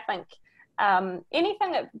everything, I think,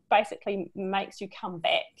 anything that basically makes you come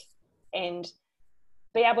back and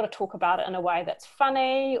be able to talk about it in a way that's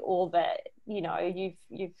funny, or that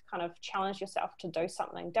you've kind of challenged yourself to do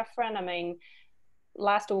something different. I mean,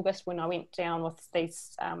 last August when I went down with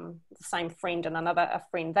these the same friend and a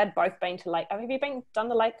friend, they'd both been to Lake. Have you done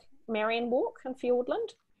the Lake Marion walk in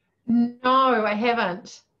Fiordland? No, I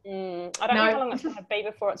haven't. I don't know how long it's going to be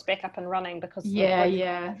before it's back up and running, because the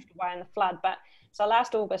washed away in the flood. But so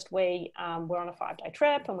last August we were on a 5-day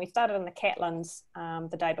trip, and we started in the Catlins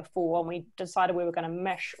the day before, and we decided we were going to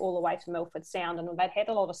mish all the way to Milford Sound, and they'd had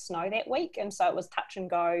a lot of snow that week, and so it was touch and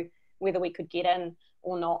go whether we could get in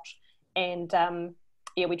or not. And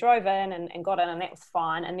we drove in and got in, and that was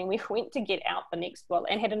fine. And then we went to get out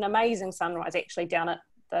and had an amazing sunrise actually down at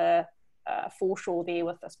the foreshore there,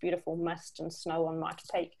 with this beautiful mist and snow on Mitre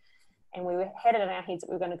Peak. And we had it in our heads that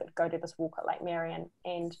we were going to go do this walk at Lake Marion.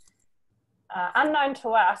 And unknown to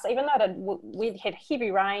us, even though we had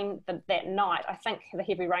heavy rain that night, I think the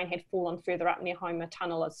heavy rain had fallen further up near Homer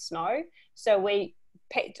Tunnel as snow. So we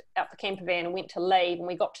picked up the camper van and went to leave, and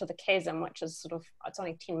we got to the chasm, which is sort of, it's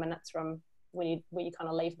only 10 minutes from where you kind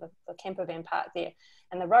of leave the camper van park there.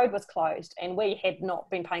 And the road was closed, and we had not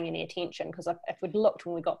been paying any attention, because if we'd looked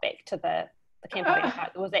when we got back to the camper van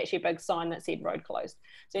park, there was actually a big sign that said road closed.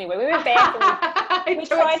 So anyway, we went back and we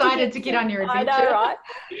too excited to get on your adventure. I know, right?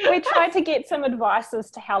 We tried to get some advice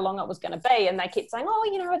as to how long it was going to be, and they kept saying, oh,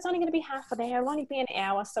 it's only going to be half an hour, it'll only be an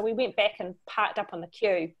hour. So we went back and parked up on the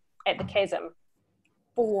queue at the chasm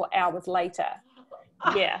 4 hours later.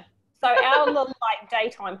 Yeah. So our little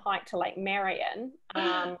daytime hike to Lake Marion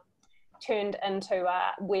turned into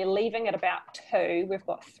we're leaving at about 2. We've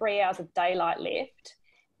got 3 hours of daylight left.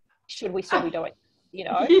 Should we still be doing, And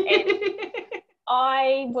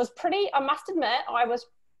I must admit, I was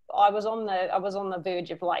on the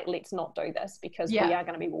verge of let's not do this, because we are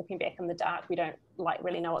going to be walking back in the dark. We don't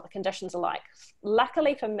really know what the conditions are like.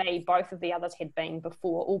 Luckily for me, both of the others had been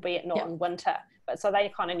before, albeit not in winter, but so they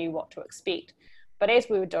kind of knew what to expect. But as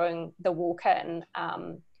we were doing the walk in,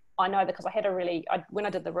 I know that because I had when I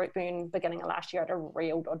did the root burn beginning of last year, I had a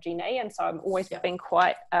real dodgy knee, and so I'm always been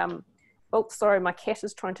quite oh, sorry, my cat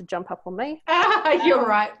is trying to jump up on me. You're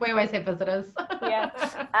right. We always have visitors.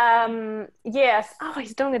 Yes. Oh,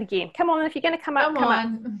 he's doing it again. Come on, if you're going to come up, come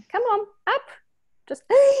on. Come on, up. Just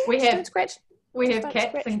don't scratch. We have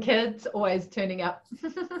cats and kids always turning up.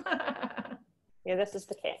 Yeah, this is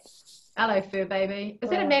the cat. Hello, fur baby. Is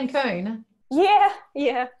that a Mancoon? Yeah.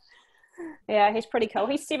 Yeah, he's pretty cool.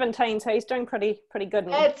 He's 17, so he's doing pretty good.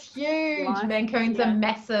 It's huge. Life. Mancoons are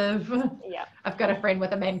massive. Yeah, I've got a friend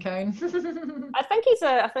with a Mancoon. I think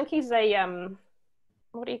he's a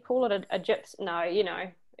what do you call it? A gyps? No,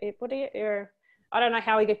 I don't know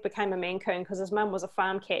how he became a Mancoon, because his mum was a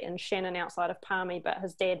farm cat in Shannon outside of Palmy, but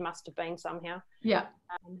his dad must have been somehow. Yeah.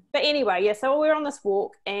 But anyway, so we were on this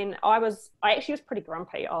walk, and I actually was pretty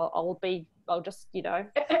grumpy. I'll just, no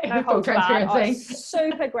holds barred. I was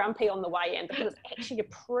super grumpy on the way in, because it's actually a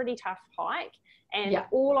pretty tough hike. And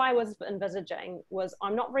all I was envisaging was,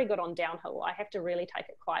 I'm not very good on downhill. I have to really take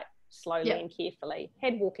it quite slowly and carefully.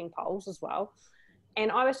 Had walking poles as well.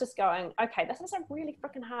 And I was just going, okay, this is a really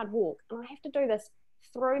freaking hard walk, and I have to do this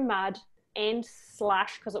through mud and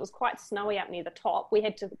slush, because it was quite snowy up near the top. We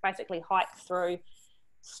had to basically hike through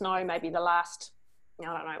snow, maybe the last, I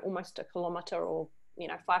don't know, almost a kilometre or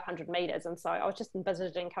 500 meters. And so I was just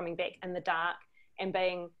envisaging coming back in the dark and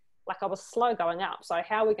being I was slow going up, so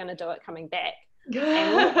how are we going to do it coming back?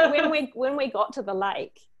 And when we got to the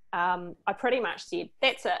lake, I pretty much said,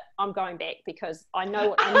 that's it, I'm going back, because I knew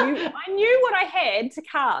what I had to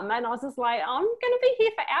come, and I was just like, I'm going to be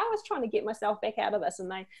here for hours trying to get myself back out of this. And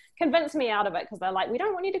they convinced me out of it, because they're like, we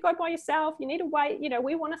don't want you to go by yourself, you need to wait,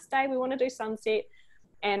 we want to stay, we want to do sunset.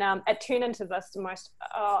 And it turned into this most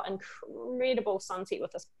incredible sunset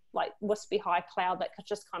with this wispy high cloud that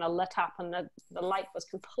just kind of lit up, and the lake was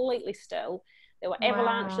completely still. There were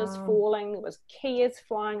avalanches falling, there was keas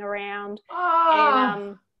flying around.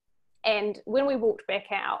 And when we walked back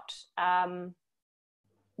out,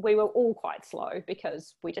 we were all quite slow,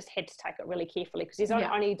 because we just had to take it really carefully, because there's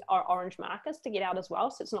only orange markers to get out as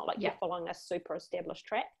well, so it's not like you're following a super established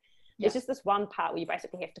track. There's just this one part where you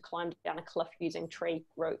basically have to climb down a cliff using tree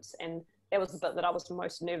roots, and that was the bit that I was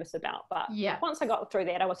most nervous about. But once I got through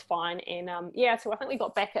that, I was fine. And so I think we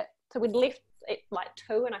got back so we'd left at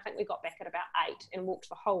 2, and I think we got back at about 8 and walked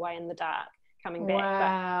the whole way in the dark coming back.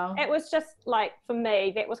 Wow. But it was just for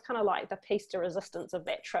me, that was kind of the piece de resistance of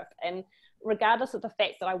that trip. And regardless of the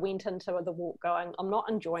fact that I went into the walk going, I'm not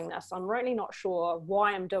enjoying this, I'm really not sure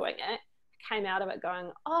why I'm doing it, I came out of it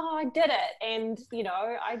going, oh, I did it. And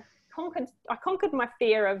I conquered my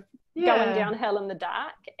fear of going downhill in the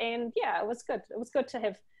dark. And it was good. It was good to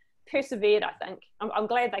have persevered, I think. I'm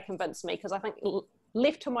glad they convinced me, because I think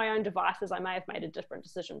left to my own devices, I may have made a different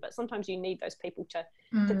decision. But sometimes you need those people to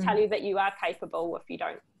tell you that you are capable, if you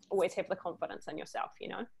don't always have the confidence in yourself,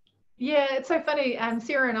 Yeah, it's so funny.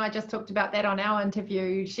 Sarah and I just talked about that on our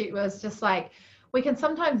interview. She was just like, we can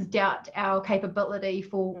sometimes doubt our capability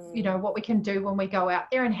for, what we can do when we go out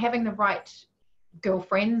there, and having the right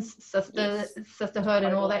girlfriends, sisterhood,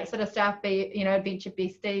 and all that sort of stuff, be adventure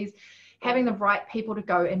besties, having the right people to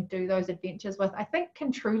go and do those adventures with, I think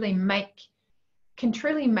can truly make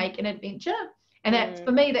an adventure. And that's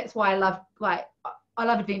for me, that's why I love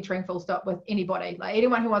adventuring, full stop, with anybody.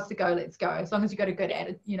 Anyone who wants to go, let's go, as long as you've got a good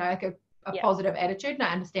attitude, a positive attitude. And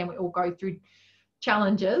I understand we all go through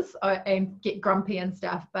challenges and get grumpy and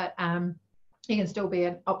stuff, but you can still be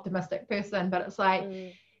an optimistic person. But it's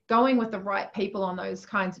going with the right people on those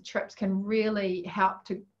kinds of trips can really help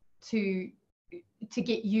to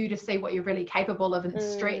get you to see what you're really capable of and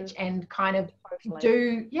stretch and kind of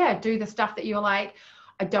do the stuff that you're like,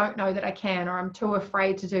 I don't know that I can, or I'm too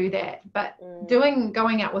afraid to do that. But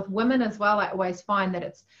going out with women as well, I always find that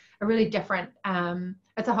it's a really different,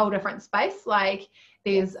 it's a whole different space. Like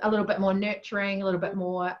there's a little bit more nurturing, a little bit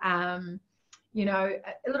more, you know,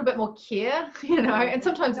 a little bit more care, you know, and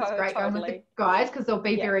sometimes it's great going with the guys because they'll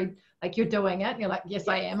be very, like, you're doing it and you're like, yes,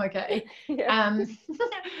 I am, okay.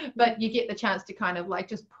 But you get the chance to kind of like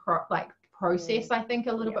just process, I think,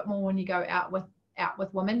 a little bit more when you go out with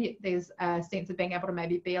women. There's a sense of being able to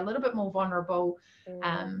maybe be a little bit more vulnerable,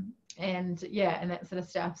 and that sort of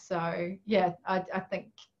stuff. So yeah, I think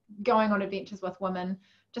going on adventures with women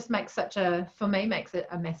just makes it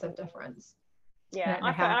a massive difference. Yeah,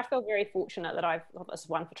 I feel very fortunate that I've got this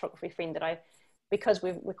one photography friend that because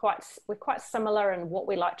we're quite similar in what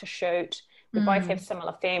we like to shoot. We both have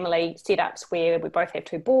similar family setups where we both have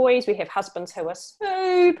 2 boys. We have husbands who are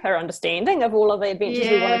super understanding of all of the adventures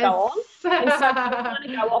we want to go on. And so we kind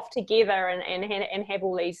of go off together and have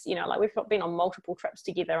all these, you know, like we've been on multiple trips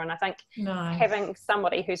together. And I think having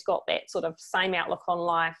somebody who's got that sort of same outlook on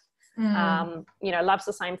life, you know, loves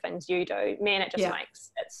the same things you do, man, it just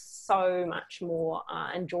makes it so much more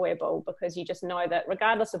enjoyable, because you just know that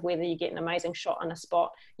regardless of whether you get an amazing shot on a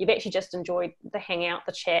spot, you've actually just enjoyed the hangout,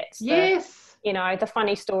 the chats, you know, the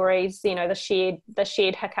funny stories, you know, the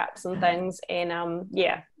shared hiccups and things. And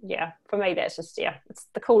for me that's just it's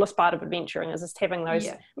the coolest part of adventuring, is just having those.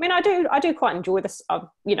 I mean, I do quite enjoy this,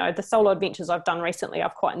 you know, the solo adventures I've done recently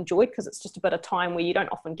I've quite enjoyed, because it's just a bit of time where you don't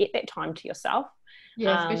often get that time to yourself.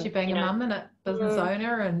 Especially being a mum and a business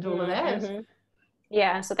owner and all of that.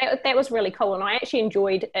 Yeah, so that was really cool, and I actually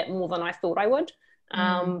enjoyed it more than I thought I would.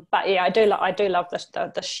 But yeah, I do love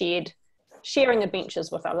the sharing adventures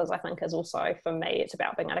with others. I think is also, for me, it's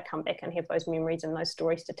about being able to come back and have those memories and those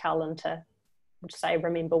stories to tell and to say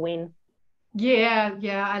remember when. Yeah,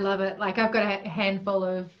 I love it. Like I've got a handful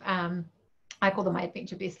of I call them my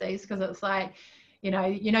adventure besties, because it's like, you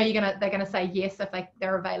know they're gonna say yes if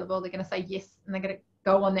they're available. They're gonna say yes, and they're gonna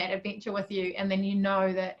go on that adventure with you, and then you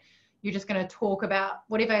know that you're just going to talk about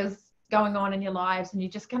whatever is going on in your lives, and you're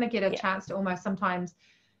just going to get a chance to almost sometimes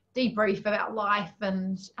debrief about life.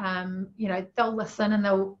 And you know, they'll listen,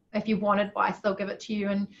 and if you want advice, they'll give it to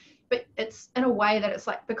you. But it's in a way that it's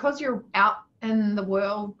like, because you're out in the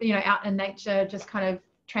world, you know, out in nature, just kind of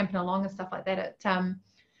tramping along and stuff like that, it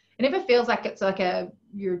never feels like it's like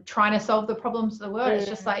you're trying to solve the problems of the world. It's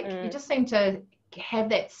just like you just seem to have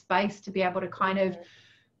that space to be able to kind of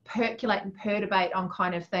percolate and perturbate on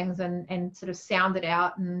kind of things and sort of sound it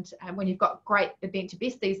out. And when you've got great adventure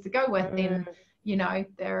besties to go with, then you know,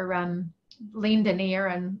 they're lend an ear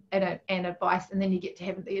and advice, and then you get to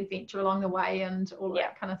have the adventure along the way and all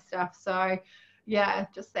that kind of stuff. So yeah,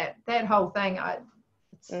 just that whole thing,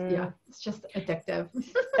 it's just addictive.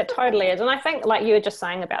 It totally is. And I think, like you were just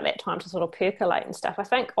saying about that time to sort of percolate and stuff, I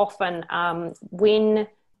think often when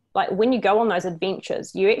you go on those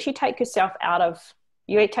adventures, you actually take yourself out of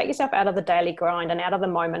the daily grind and out of the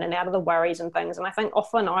moment and out of the worries and things. And I think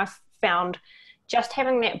often I've found just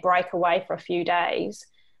having that break away for a few days,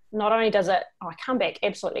 not only does I come back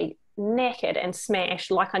absolutely knackered and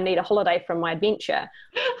smashed, like I need a holiday from my adventure,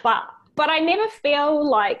 but I never feel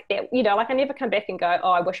like that, you know, like I never come back and go,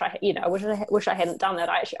 oh, I wish I hadn't done that.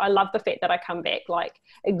 I love the fact that I come back like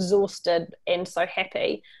exhausted and so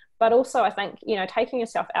happy. But also I think, you know, taking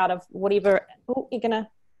yourself out of whatever, you're going to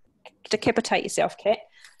decapitate yourself, Kat.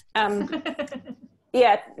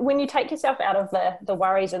 When you take yourself out of the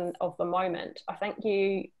worries and of the moment, I think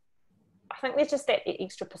there's just that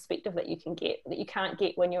extra perspective that you can get that you can't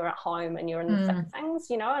get when you're at home and you're in the thick of things,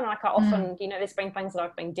 you know. And like I often, you know, there's been things that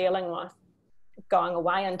I've been dealing with going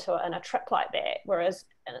away in a trip like that,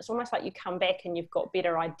 and it's almost like you come back and you've got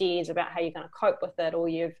better ideas about how you're going to cope with it, or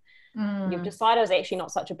you've decided it's actually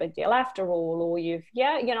not such a big deal after all, or you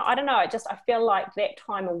know, I don't know, I feel like that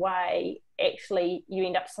time away, actually you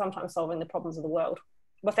end up sometimes solving the problems of the world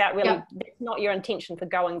without really, that's not your intention for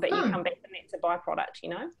going, but you come back and that's a byproduct, you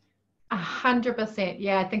know. 100%.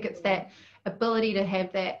 Yeah, I think it's that ability to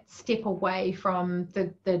have that step away from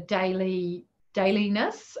the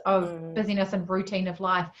dailiness of busyness and routine of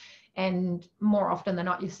life. And more often than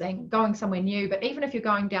not, you're seeing going somewhere new. But even if you're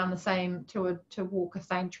going down the same to walk a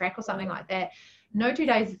same track or something like that, no 2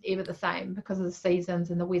 days is ever the same because of the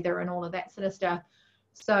seasons and the weather and all of that sort of stuff.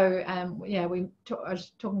 So I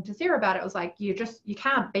was talking to Sarah about it. It was like you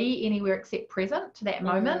can't be anywhere except present to that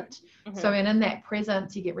moment. So and in that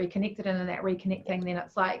presence you get reconnected, and in that reconnecting, then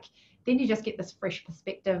it's like then you just get this fresh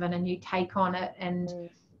perspective and a new take on it. And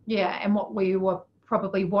Yeah, and what we were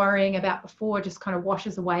probably worrying about before just kind of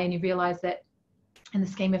washes away, and you realize that in the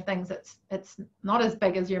scheme of things, it's not as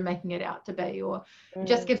big as you're making it out to be, or it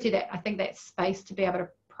just gives you that, I think, that space to be able to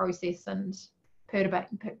process and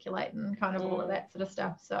perturbate and percolate and kind of all of that sort of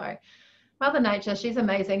stuff. So Mother Nature, she's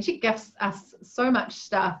amazing. She gifts us so much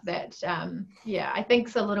stuff that, I think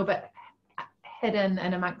is a little bit hidden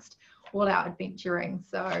in amongst all our adventuring.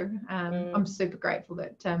 So I'm super grateful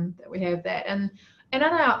that we have that, and on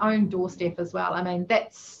our own doorstep as well. I mean,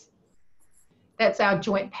 that's our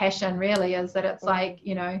joint passion, really, is that it's like,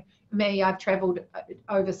 you know, me, I've traveled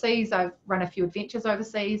overseas, I've run a few adventures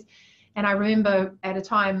overseas, and I remember at a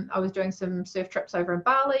time I was doing some surf trips over in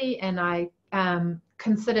Bali, and I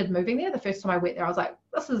considered moving there. The first time I went there, I was like,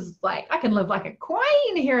 this is like, I can live like a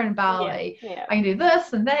queen here in Bali. Yeah. I can do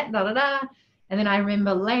this and that, da da da. And then I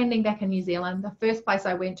remember landing back in New Zealand. The first place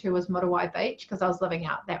I went to was Muriwai Beach, because I was living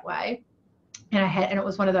out that way, and it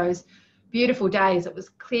was one of those beautiful days. It was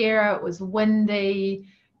clear, it was windy,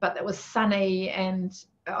 but it was sunny, and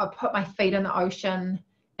I put my feet in the ocean,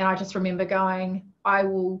 and I just remember going, I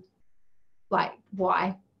will, like,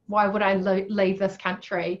 why would I leave this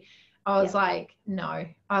country? I was like, no.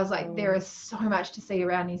 I was like, there is so much to see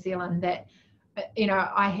around New Zealand that, you know,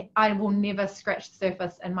 I will never scratch the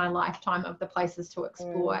surface in my lifetime of the places to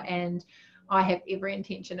explore, and I have every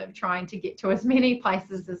intention of trying to get to as many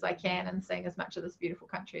places as I can and seeing as much of this beautiful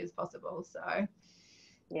country as possible. So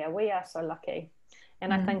yeah, we are so lucky.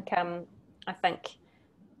 And I think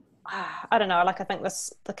I don't know, like, I think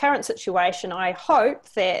the current situation, I hope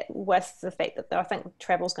that with the fact that I think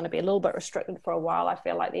travel is going to be a little bit restricted for a while, I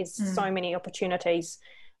feel like there's so many opportunities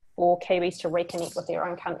for Kiwis to reconnect with their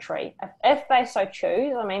own country if they so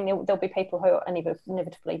choose. I mean, there'll be people who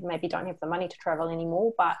inevitably maybe don't have the money to travel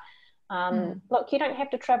anymore, but look, you don't have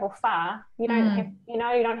to travel far. You don't have, you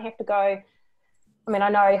don't have to go. I mean, I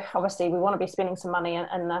know obviously we want to be spending some money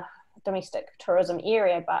in the domestic tourism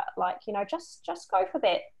area, but, like, you know, just go for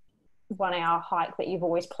that 1 hour hike that you've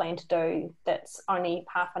always planned to do that's only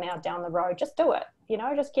half an hour down the road. Just do it, you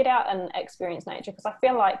know, just get out and experience nature. Because I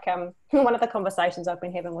feel like one of the conversations I've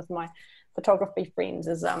been having with my photography friends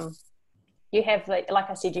is you have, like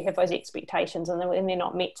I said, you have those expectations, and then when they're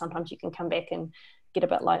not met, sometimes you can come back and get a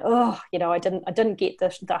bit like, oh, you know, I didn't get the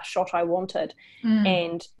shot I wanted,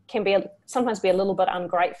 and can sometimes be a little bit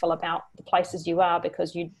ungrateful about the places you are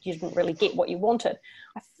because you didn't really get what you wanted.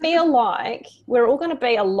 I feel like we're all going to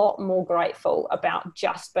be a lot more grateful about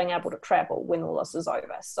just being able to travel when all this is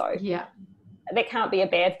over. So yeah, that can't be a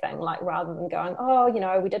bad thing. Like, rather than going, oh, you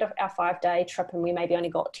know, we did our 5-day trip and we maybe only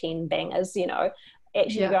got 10 bangers, you know,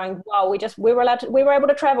 actually going, wow, we were able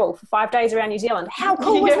to travel for 5 days around New Zealand. How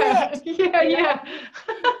cool was that? Yeah.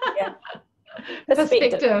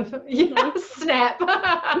 Perspective. Yeah. Snap.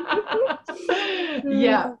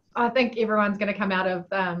 Yeah. I think everyone's going to come out of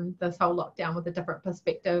this whole lockdown with a different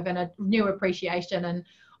perspective and a new appreciation. And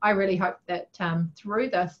I really hope that through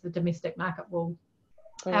this, the domestic market will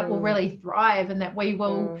really thrive, and that we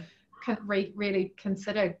will really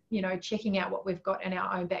consider, you know, checking out what we've got in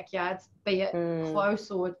our own backyards, be it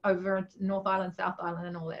close or over North Island, South Island,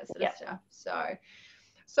 and all that sort of stuff.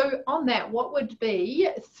 So on that, what would be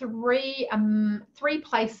three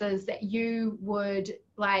places that you would,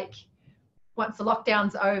 like, once the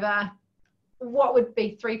lockdown's over, what would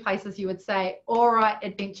be 3 places you would say, all right,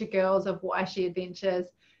 adventure girls of YShe Adventures,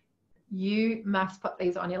 you must put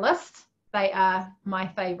these on your list. They are my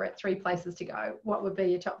favourite 3 places to go. What would be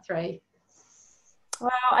your top 3?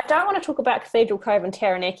 Well, I don't want to talk about Cathedral Cove and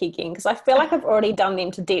Taranaki again, because I feel like I've already done them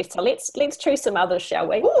to death. So let's choose some others, shall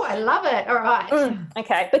we? Oh, I love it. All right.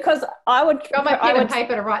 Okay, because I would got my pen and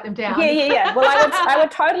paper to write them down. Yeah. Well, I would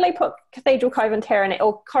totally put Cathedral Cove and Taranaki,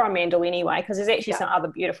 or Coromandel anyway, because there's actually some other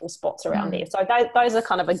beautiful spots around there. So those are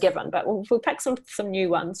kind of a given, but we'll pick some new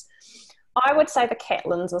ones. I would say the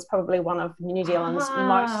Catlins is probably one of New Zealand's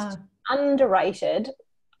most underrated.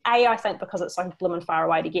 I think because it's so blooming far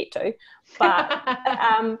away to get to, but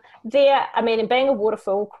I mean, being a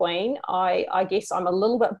waterfall queen, I guess I'm a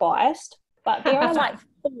little bit biased, but there are like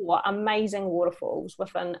 4 amazing waterfalls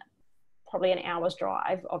within probably an hour's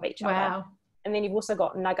drive of each other. And then you've also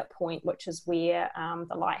got Nugget Point, which is where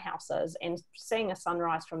the lighthouse is, and seeing a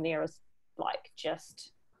sunrise from there is like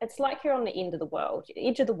it's like you're on the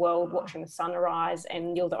edge of the world watching the sunrise,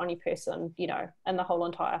 and you're the only person, you know, in the whole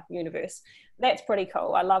entire universe. That's pretty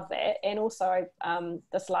cool. I love that. And also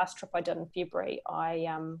this last trip I did in February, I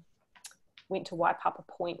went to Waipapa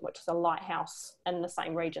Point, which is a lighthouse in the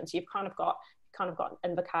same region. So you've kind of got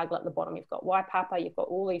Invercargill at the bottom, you've got Waipapa, you've got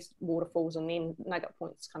all these waterfalls, and then Nugget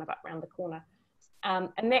Point's kind of up around the corner. And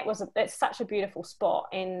that's such a beautiful spot.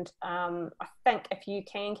 And I think if you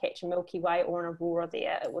can catch a Milky Way or an aurora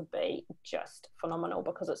there, it would be just phenomenal,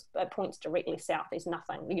 because it points directly south. There's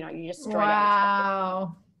nothing, you just straight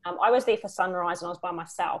wow. out. I was there for sunrise and I was by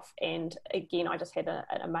myself, and again I just had an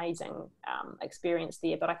amazing experience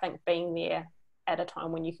there. But I think being there at a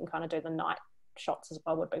time when you can kind of do the night shots as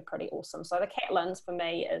well would be pretty awesome. So the Catlins for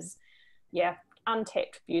me is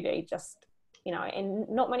untapped beauty, just and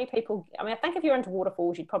not many people, I mean, I think if you're into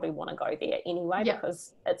waterfalls you'd probably want to go there anyway,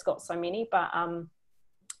 because it's got so many. But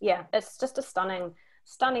it's just a stunning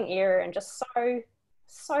area, and just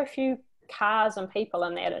so few cars and people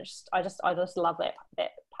in there. I just love that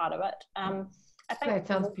part of it. I think that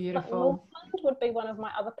sounds beautiful. Northland would be one of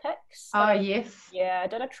my other picks. So, oh yes, I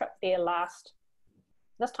did a trip there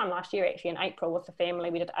this time last year, actually in April, with the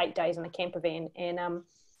family. We did 8 days in a camper van, and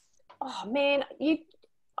oh man,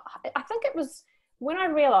 I think it was when I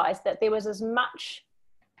realised that there was as much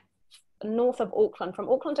north of Auckland, from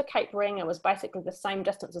Auckland to Cape Reinga was basically the same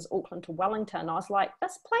distance as Auckland to Wellington. I was like,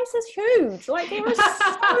 this place is huge, like there is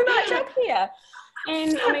so much up here.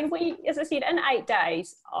 And I mean, we, as I said, in 8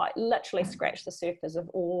 days I literally scratched the surface of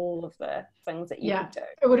all of the things that you could do.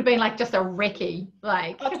 It would have been like just a recce,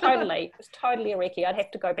 like totally, it's totally a recce. I'd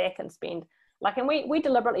have to go back and spend and we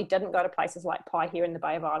deliberately didn't go to places like Pai here in the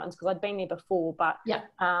Bay of Islands, because I'd been there before, but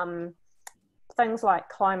things like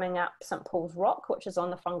climbing up St Paul's Rock, which is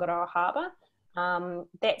on the Whangaroa Harbour,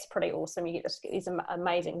 that's pretty awesome. You get this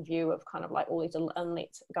amazing view of kind of like all these little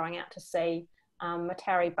inlets going out to sea.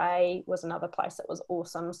 Matari Bay was another place that was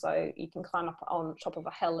awesome, so you can climb up on top of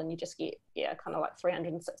a hill and you just get kind of like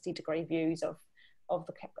 360-degree views of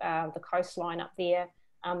the coastline up there.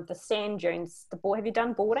 The sand dunes, have you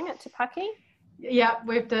done boarding at Te Paki? Yeah,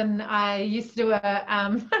 we've done. I used to do a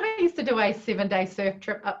 7-day surf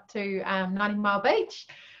trip up to 90 Mile Beach.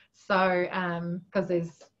 So because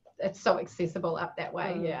it's so accessible up that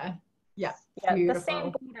way. Yeah, the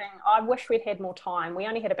sand boarding, I wish we'd had more time. We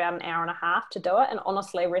only had about an hour and a half to do it, and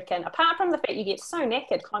honestly reckon, apart from the fact you get so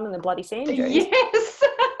knackered climbing the bloody sand dunes. Yes.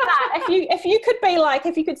 if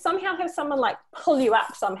you could somehow have someone like pull you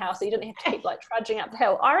up somehow, so you didn't have to keep like trudging up the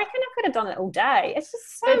hill, I reckon I could have done it all day. It's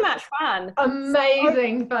just so much fun.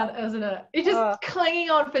 Amazing fun, isn't it? You're just clinging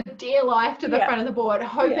on for dear life to the front of the board,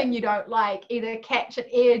 hoping you don't like either catch an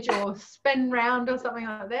edge or spin round or something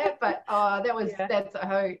like that. But that's a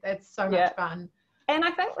hoot. That's so much fun. And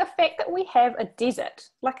I think the fact that we have a desert,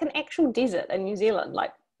 like an actual desert in New Zealand,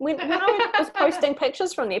 like when I was posting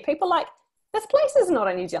pictures from there, people like, this place is not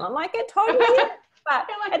in New Zealand. Like, it totally is, but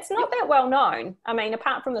it's not that well known. I mean,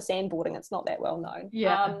 apart from the sandboarding, it's not that well known.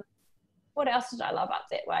 Yeah. What else did I love up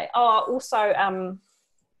that way? Oh, also,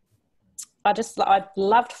 I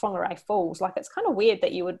loved Whangarei Falls. Like, it's kind of weird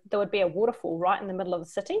that there would be a waterfall right in the middle of the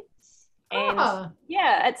city. And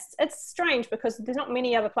it's strange, because there's not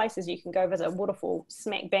many other places you can go visit a waterfall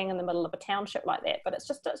smack bang in the middle of a township like that. But it's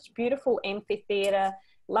just a beautiful amphitheatre,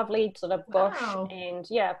 lovely sort of bush, and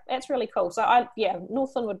it's really cool. So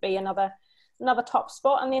Northland would be another top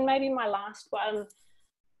spot. And then maybe my last one,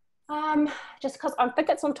 just because I think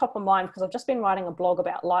it's on top of mind, because I've just been writing a blog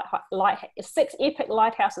about 6 epic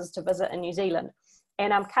lighthouses to visit in New Zealand,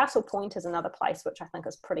 and Castle Point is another place which I think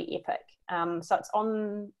is pretty epic. So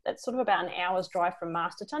it's sort of about an hour's drive from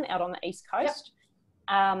Masterton, out on the east coast.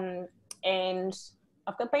 And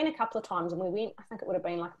I've been a couple of times, and we went, I think it would have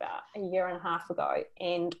been like about a year and a half ago,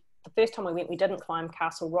 and the first time we went we didn't climb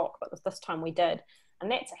Castle Rock, but this time we did, and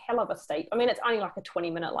that's a hell of a steep. I mean, it's only like a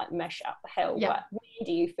 20-minute like mish up the hill, but where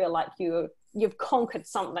do you feel like you've conquered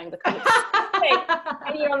something, because it's big,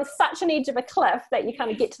 and you're on such an edge of a cliff that you kind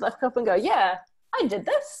of get to the cliff and go, I did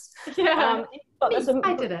this. I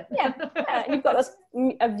did it. You've got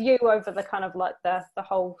a view over the kind of like the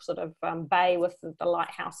whole sort of bay with the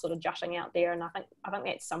lighthouse sort of jutting out there, and I think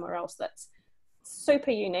that's somewhere else that's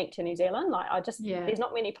super unique to New Zealand. Like, there's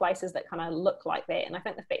not many places that kind of look like that, and I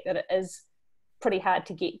think the fact that it is pretty hard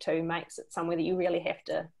to get to makes it somewhere that you really have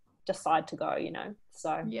to decide to go,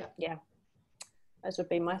 So those would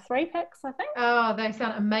be my 3 picks, I think. Oh, they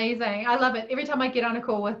sound amazing. I love it. Every time I get on a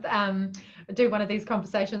call with, do one of these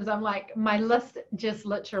conversations, I'm like, my list just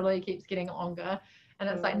literally keeps getting longer. And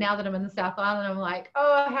it's like, now that I'm in the South Island, I'm like,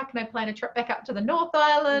 oh, how can I plan a trip back up to the North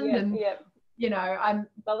Island? The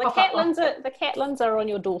Catlins are on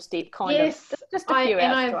your doorstep, kind of. Just a few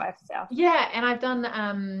hours drive south. Yeah, and I've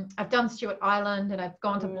done Stewart Island, and I've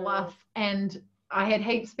gone to Bluff, and I had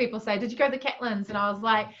heaps of people say, did you go to the Catlins? And I was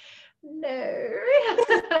like, no.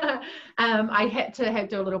 I had to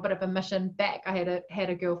do a little bit of a mission back. I had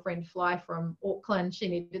a girlfriend fly from Auckland. She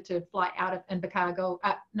needed to fly out of Invercargill.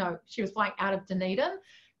 She was flying out of Dunedin,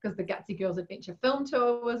 because the Gutsy Girls Adventure film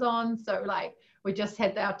tour was on. So like we just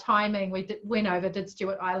had our timing. Went over, did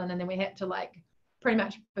Stewart Island, and then we had to like pretty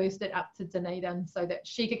much boost it up to Dunedin so that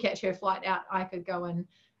she could catch her flight out. I could go and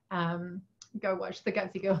go watch the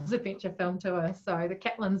Gutsy Girls Adventure film tour. So the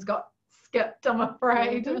Catlins got skipped, I'm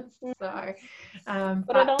afraid. Mm-hmm. So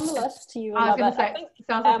put it on the list. You will I was love going to it. say, I think, it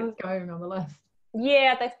sounds like it's going on the list.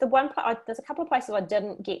 Yeah, there's a couple of places I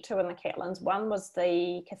didn't get to in the Catlins. One was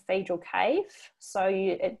the Cathedral Cave, so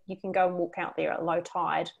you can go and walk out there at low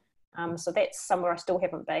tide. So that's somewhere I still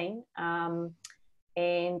haven't been.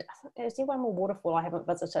 And is there one more waterfall I haven't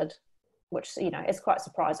visited, which is quite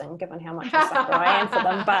surprising given how much of a sucker I am for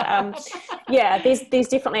them. But yeah, there's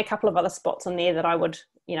definitely a couple of other spots in there that I would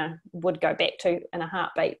go back to in a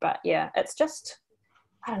heartbeat. But yeah, it's just,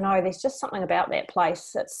 I don't know, there's just something about that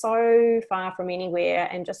place. It's so far from anywhere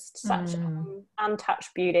and just such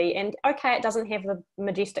untouched beauty. And okay, it doesn't have the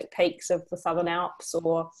majestic peaks of the Southern Alps,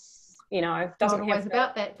 or doesn't not always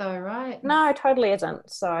about that though, right? No, it totally isn't.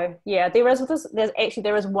 So yeah, there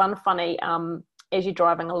is one funny as you're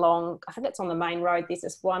driving along, I think it's on the main road, there's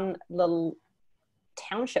this one little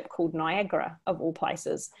township called Niagara, of all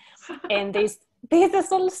places, and there's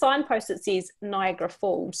this little signpost that says Niagara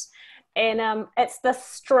Falls. And it's this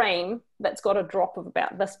stream that's got a drop of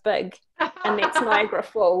about this big, and that's Niagara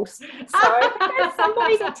Falls. So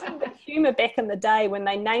somebody's attempt at humour back in the day when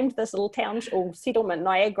they named this little town or settlement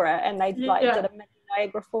Niagara, and they did a mini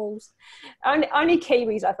Niagara Falls. Only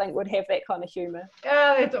Kiwis, I think, would have that kind of humour.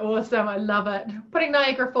 Oh, that's awesome! I love it. Putting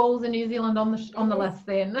Niagara Falls in New Zealand on the list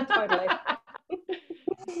then. Totally.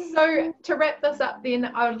 So to wrap this up then,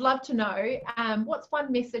 I would love to know what's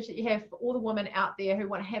one message that you have for all the women out there who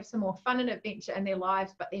want to have some more fun and adventure in their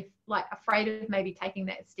lives, but they're like afraid of maybe taking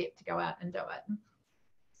that step to go out and do it?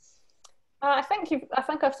 I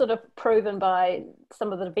think I've sort of proven by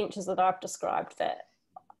some of the adventures that I've described that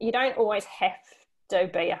you don't always have to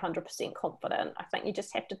be 100% confident. I think you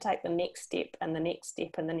just have to take the next step and the next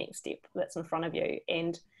step and the next step that's in front of you,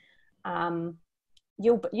 and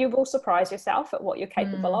you will surprise yourself at what you're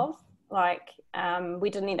capable of. Like we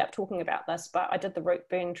didn't end up talking about this, but I did the root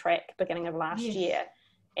burn track beginning of last year,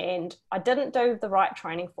 and I didn't do the right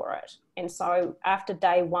training for it. And so after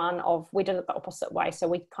day one we did it the opposite way. So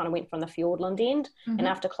we kind of went from the Fiordland end, and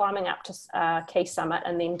after climbing up to Key Summit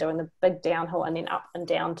and then doing the big downhill and then up and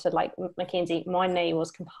down to Lake Mackenzie, my knee was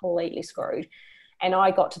completely screwed. And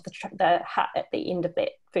I got to the hut at the end of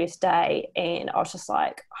that first day, and I was just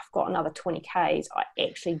like, I've got another 20 Ks. I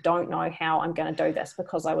actually don't know how I'm going to do this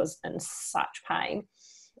because I was in such pain.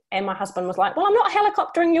 And my husband was like, well, I'm not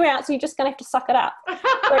helicoptering you out, so you're just going to have to suck it up. But,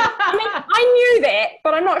 I knew that,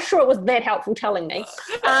 but I'm not sure it was that helpful telling me.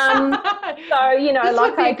 So, this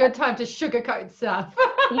would be a good time to sugarcoat stuff.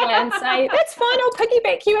 Yeah, and say, that's fine, I'll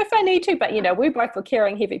piggyback you if I need to. But, we both were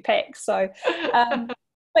carrying heavy packs. So,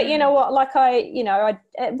 but you know what,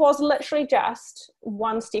 it was literally just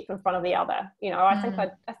one step in front of the other. I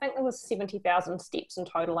think there was 70,000 steps in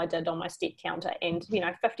total I did on my step counter, and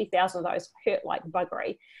 50,000 of those hurt like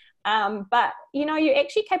buggery. But you're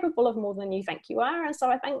actually capable of more than you think you are. And so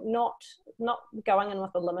I think not going in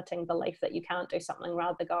with a limiting belief that you can't do something,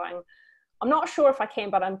 rather going, I'm not sure if I can,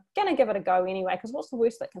 but I'm going to give it a go anyway, because what's the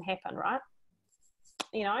worst that can happen, right?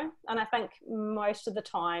 And I think most of the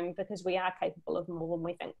time, because we are capable of more than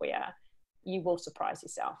we think we are, you will surprise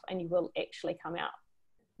yourself, and you will actually come out,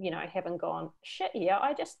 having gone, shit, yeah,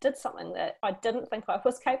 I just did something that I didn't think I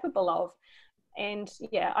was capable of. And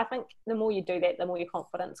yeah, I think the more you do that, the more your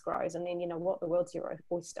confidence grows, and then the world's your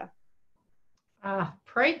oyster.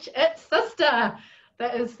 Preach it, sister.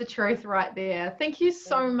 That is the truth right there. Thank you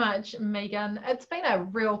so much, Megan. It's been a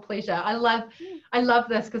real pleasure. I love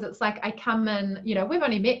this because it's like I come in, we've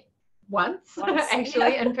only met once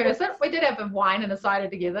actually in person. We did have a wine and a cider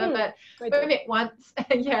together, but we met once.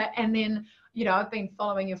 And then, I've been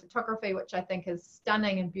following your photography, which I think is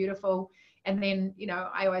stunning and beautiful. And then,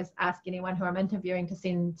 I always ask anyone who I'm interviewing to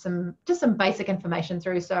send some basic information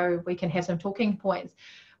through so we can have some talking points.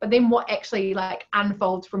 But then what actually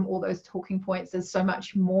unfolds from all those talking points is so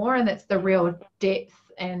much more, and that's the real depth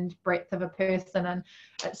and breadth of a person. And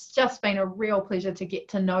it's just been a real pleasure to get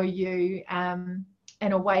to know you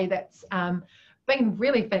in a way that's been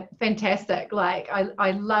really fantastic.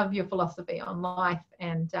 I love your philosophy on life,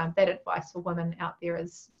 and that advice for women out there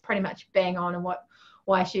is pretty much bang on. And what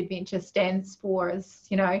YShe Adventure stands for is,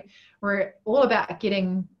 we're all about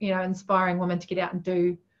getting, inspiring women to get out and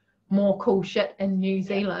do more cool shit in New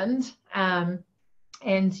Zealand. And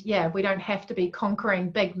we don't have to be conquering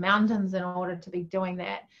big mountains in order to be doing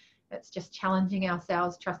that. It's just challenging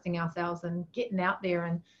ourselves, trusting ourselves, and getting out there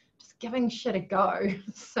and just giving shit a go.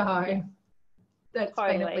 So That's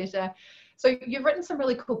Totally. been a pleasure. So you've written some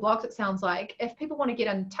really cool blogs, it sounds like. If people want to get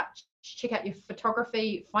in touch, check out your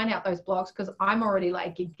photography, find out those blogs, because I'm already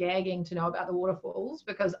like gagging to know about the waterfalls,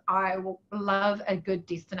 because I love a good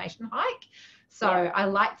destination hike. So I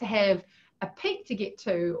like to have a peak to get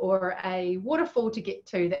to or a waterfall to get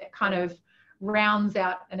to that kind of rounds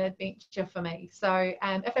out an adventure for me. So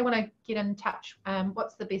if they want to get in touch,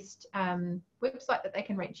 what's the best website that they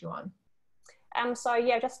can reach you on? So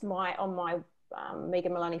yeah, just on my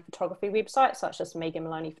Meghan Malone photography website, so it's just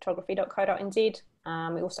meghanmaloneyphotography.co.nz.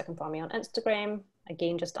 You also can find me on Instagram,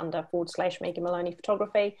 again just under /Meghan Malone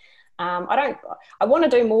photography. I want to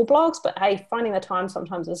do more blogs, but hey, finding the time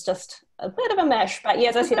sometimes is just a bit of a mish. But yeah,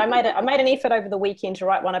 as I said, I made an effort over the weekend to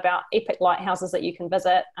write one about epic lighthouses that you can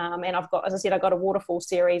visit. And I've got, as I said, I've got a waterfall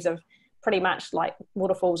series of pretty much like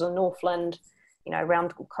waterfalls in Northland, you know,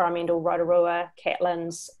 around Coromandel, Rotorua,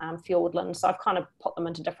 Catlins, Fiordland. So I've kind of put them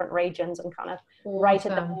into different regions and kind of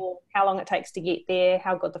rated them all, how long it takes to get there,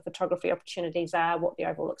 how good the photography opportunities are, what the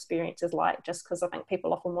overall experience is like, just because I think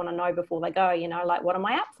people often want to know before they go, you know, like, what am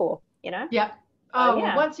I out for, you know? Yeah. Oh,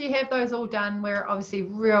 well, once you have those all done, we're obviously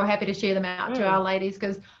real happy to share them out to our ladies,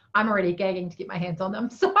 because I'm already gagging to get my hands on them.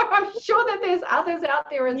 So I'm sure that there's others out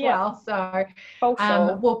there as well. So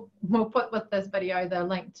we'll put with this video the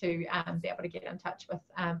link to be able to get in touch with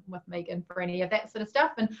Meghan for any of that sort of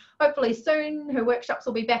stuff. And hopefully soon her workshops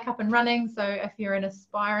will be back up and running. So if you're an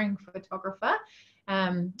aspiring photographer,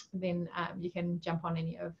 then you can jump on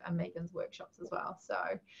any of Meghan's workshops as well. So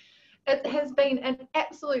it has been an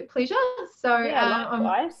absolute pleasure. So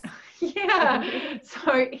likewise.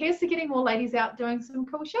 So here's to getting more ladies out doing some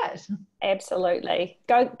cool shit. Absolutely.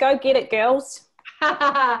 Go get it, girls.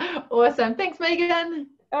 Awesome. Thanks, Meghan.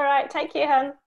 All right. Take care, hun.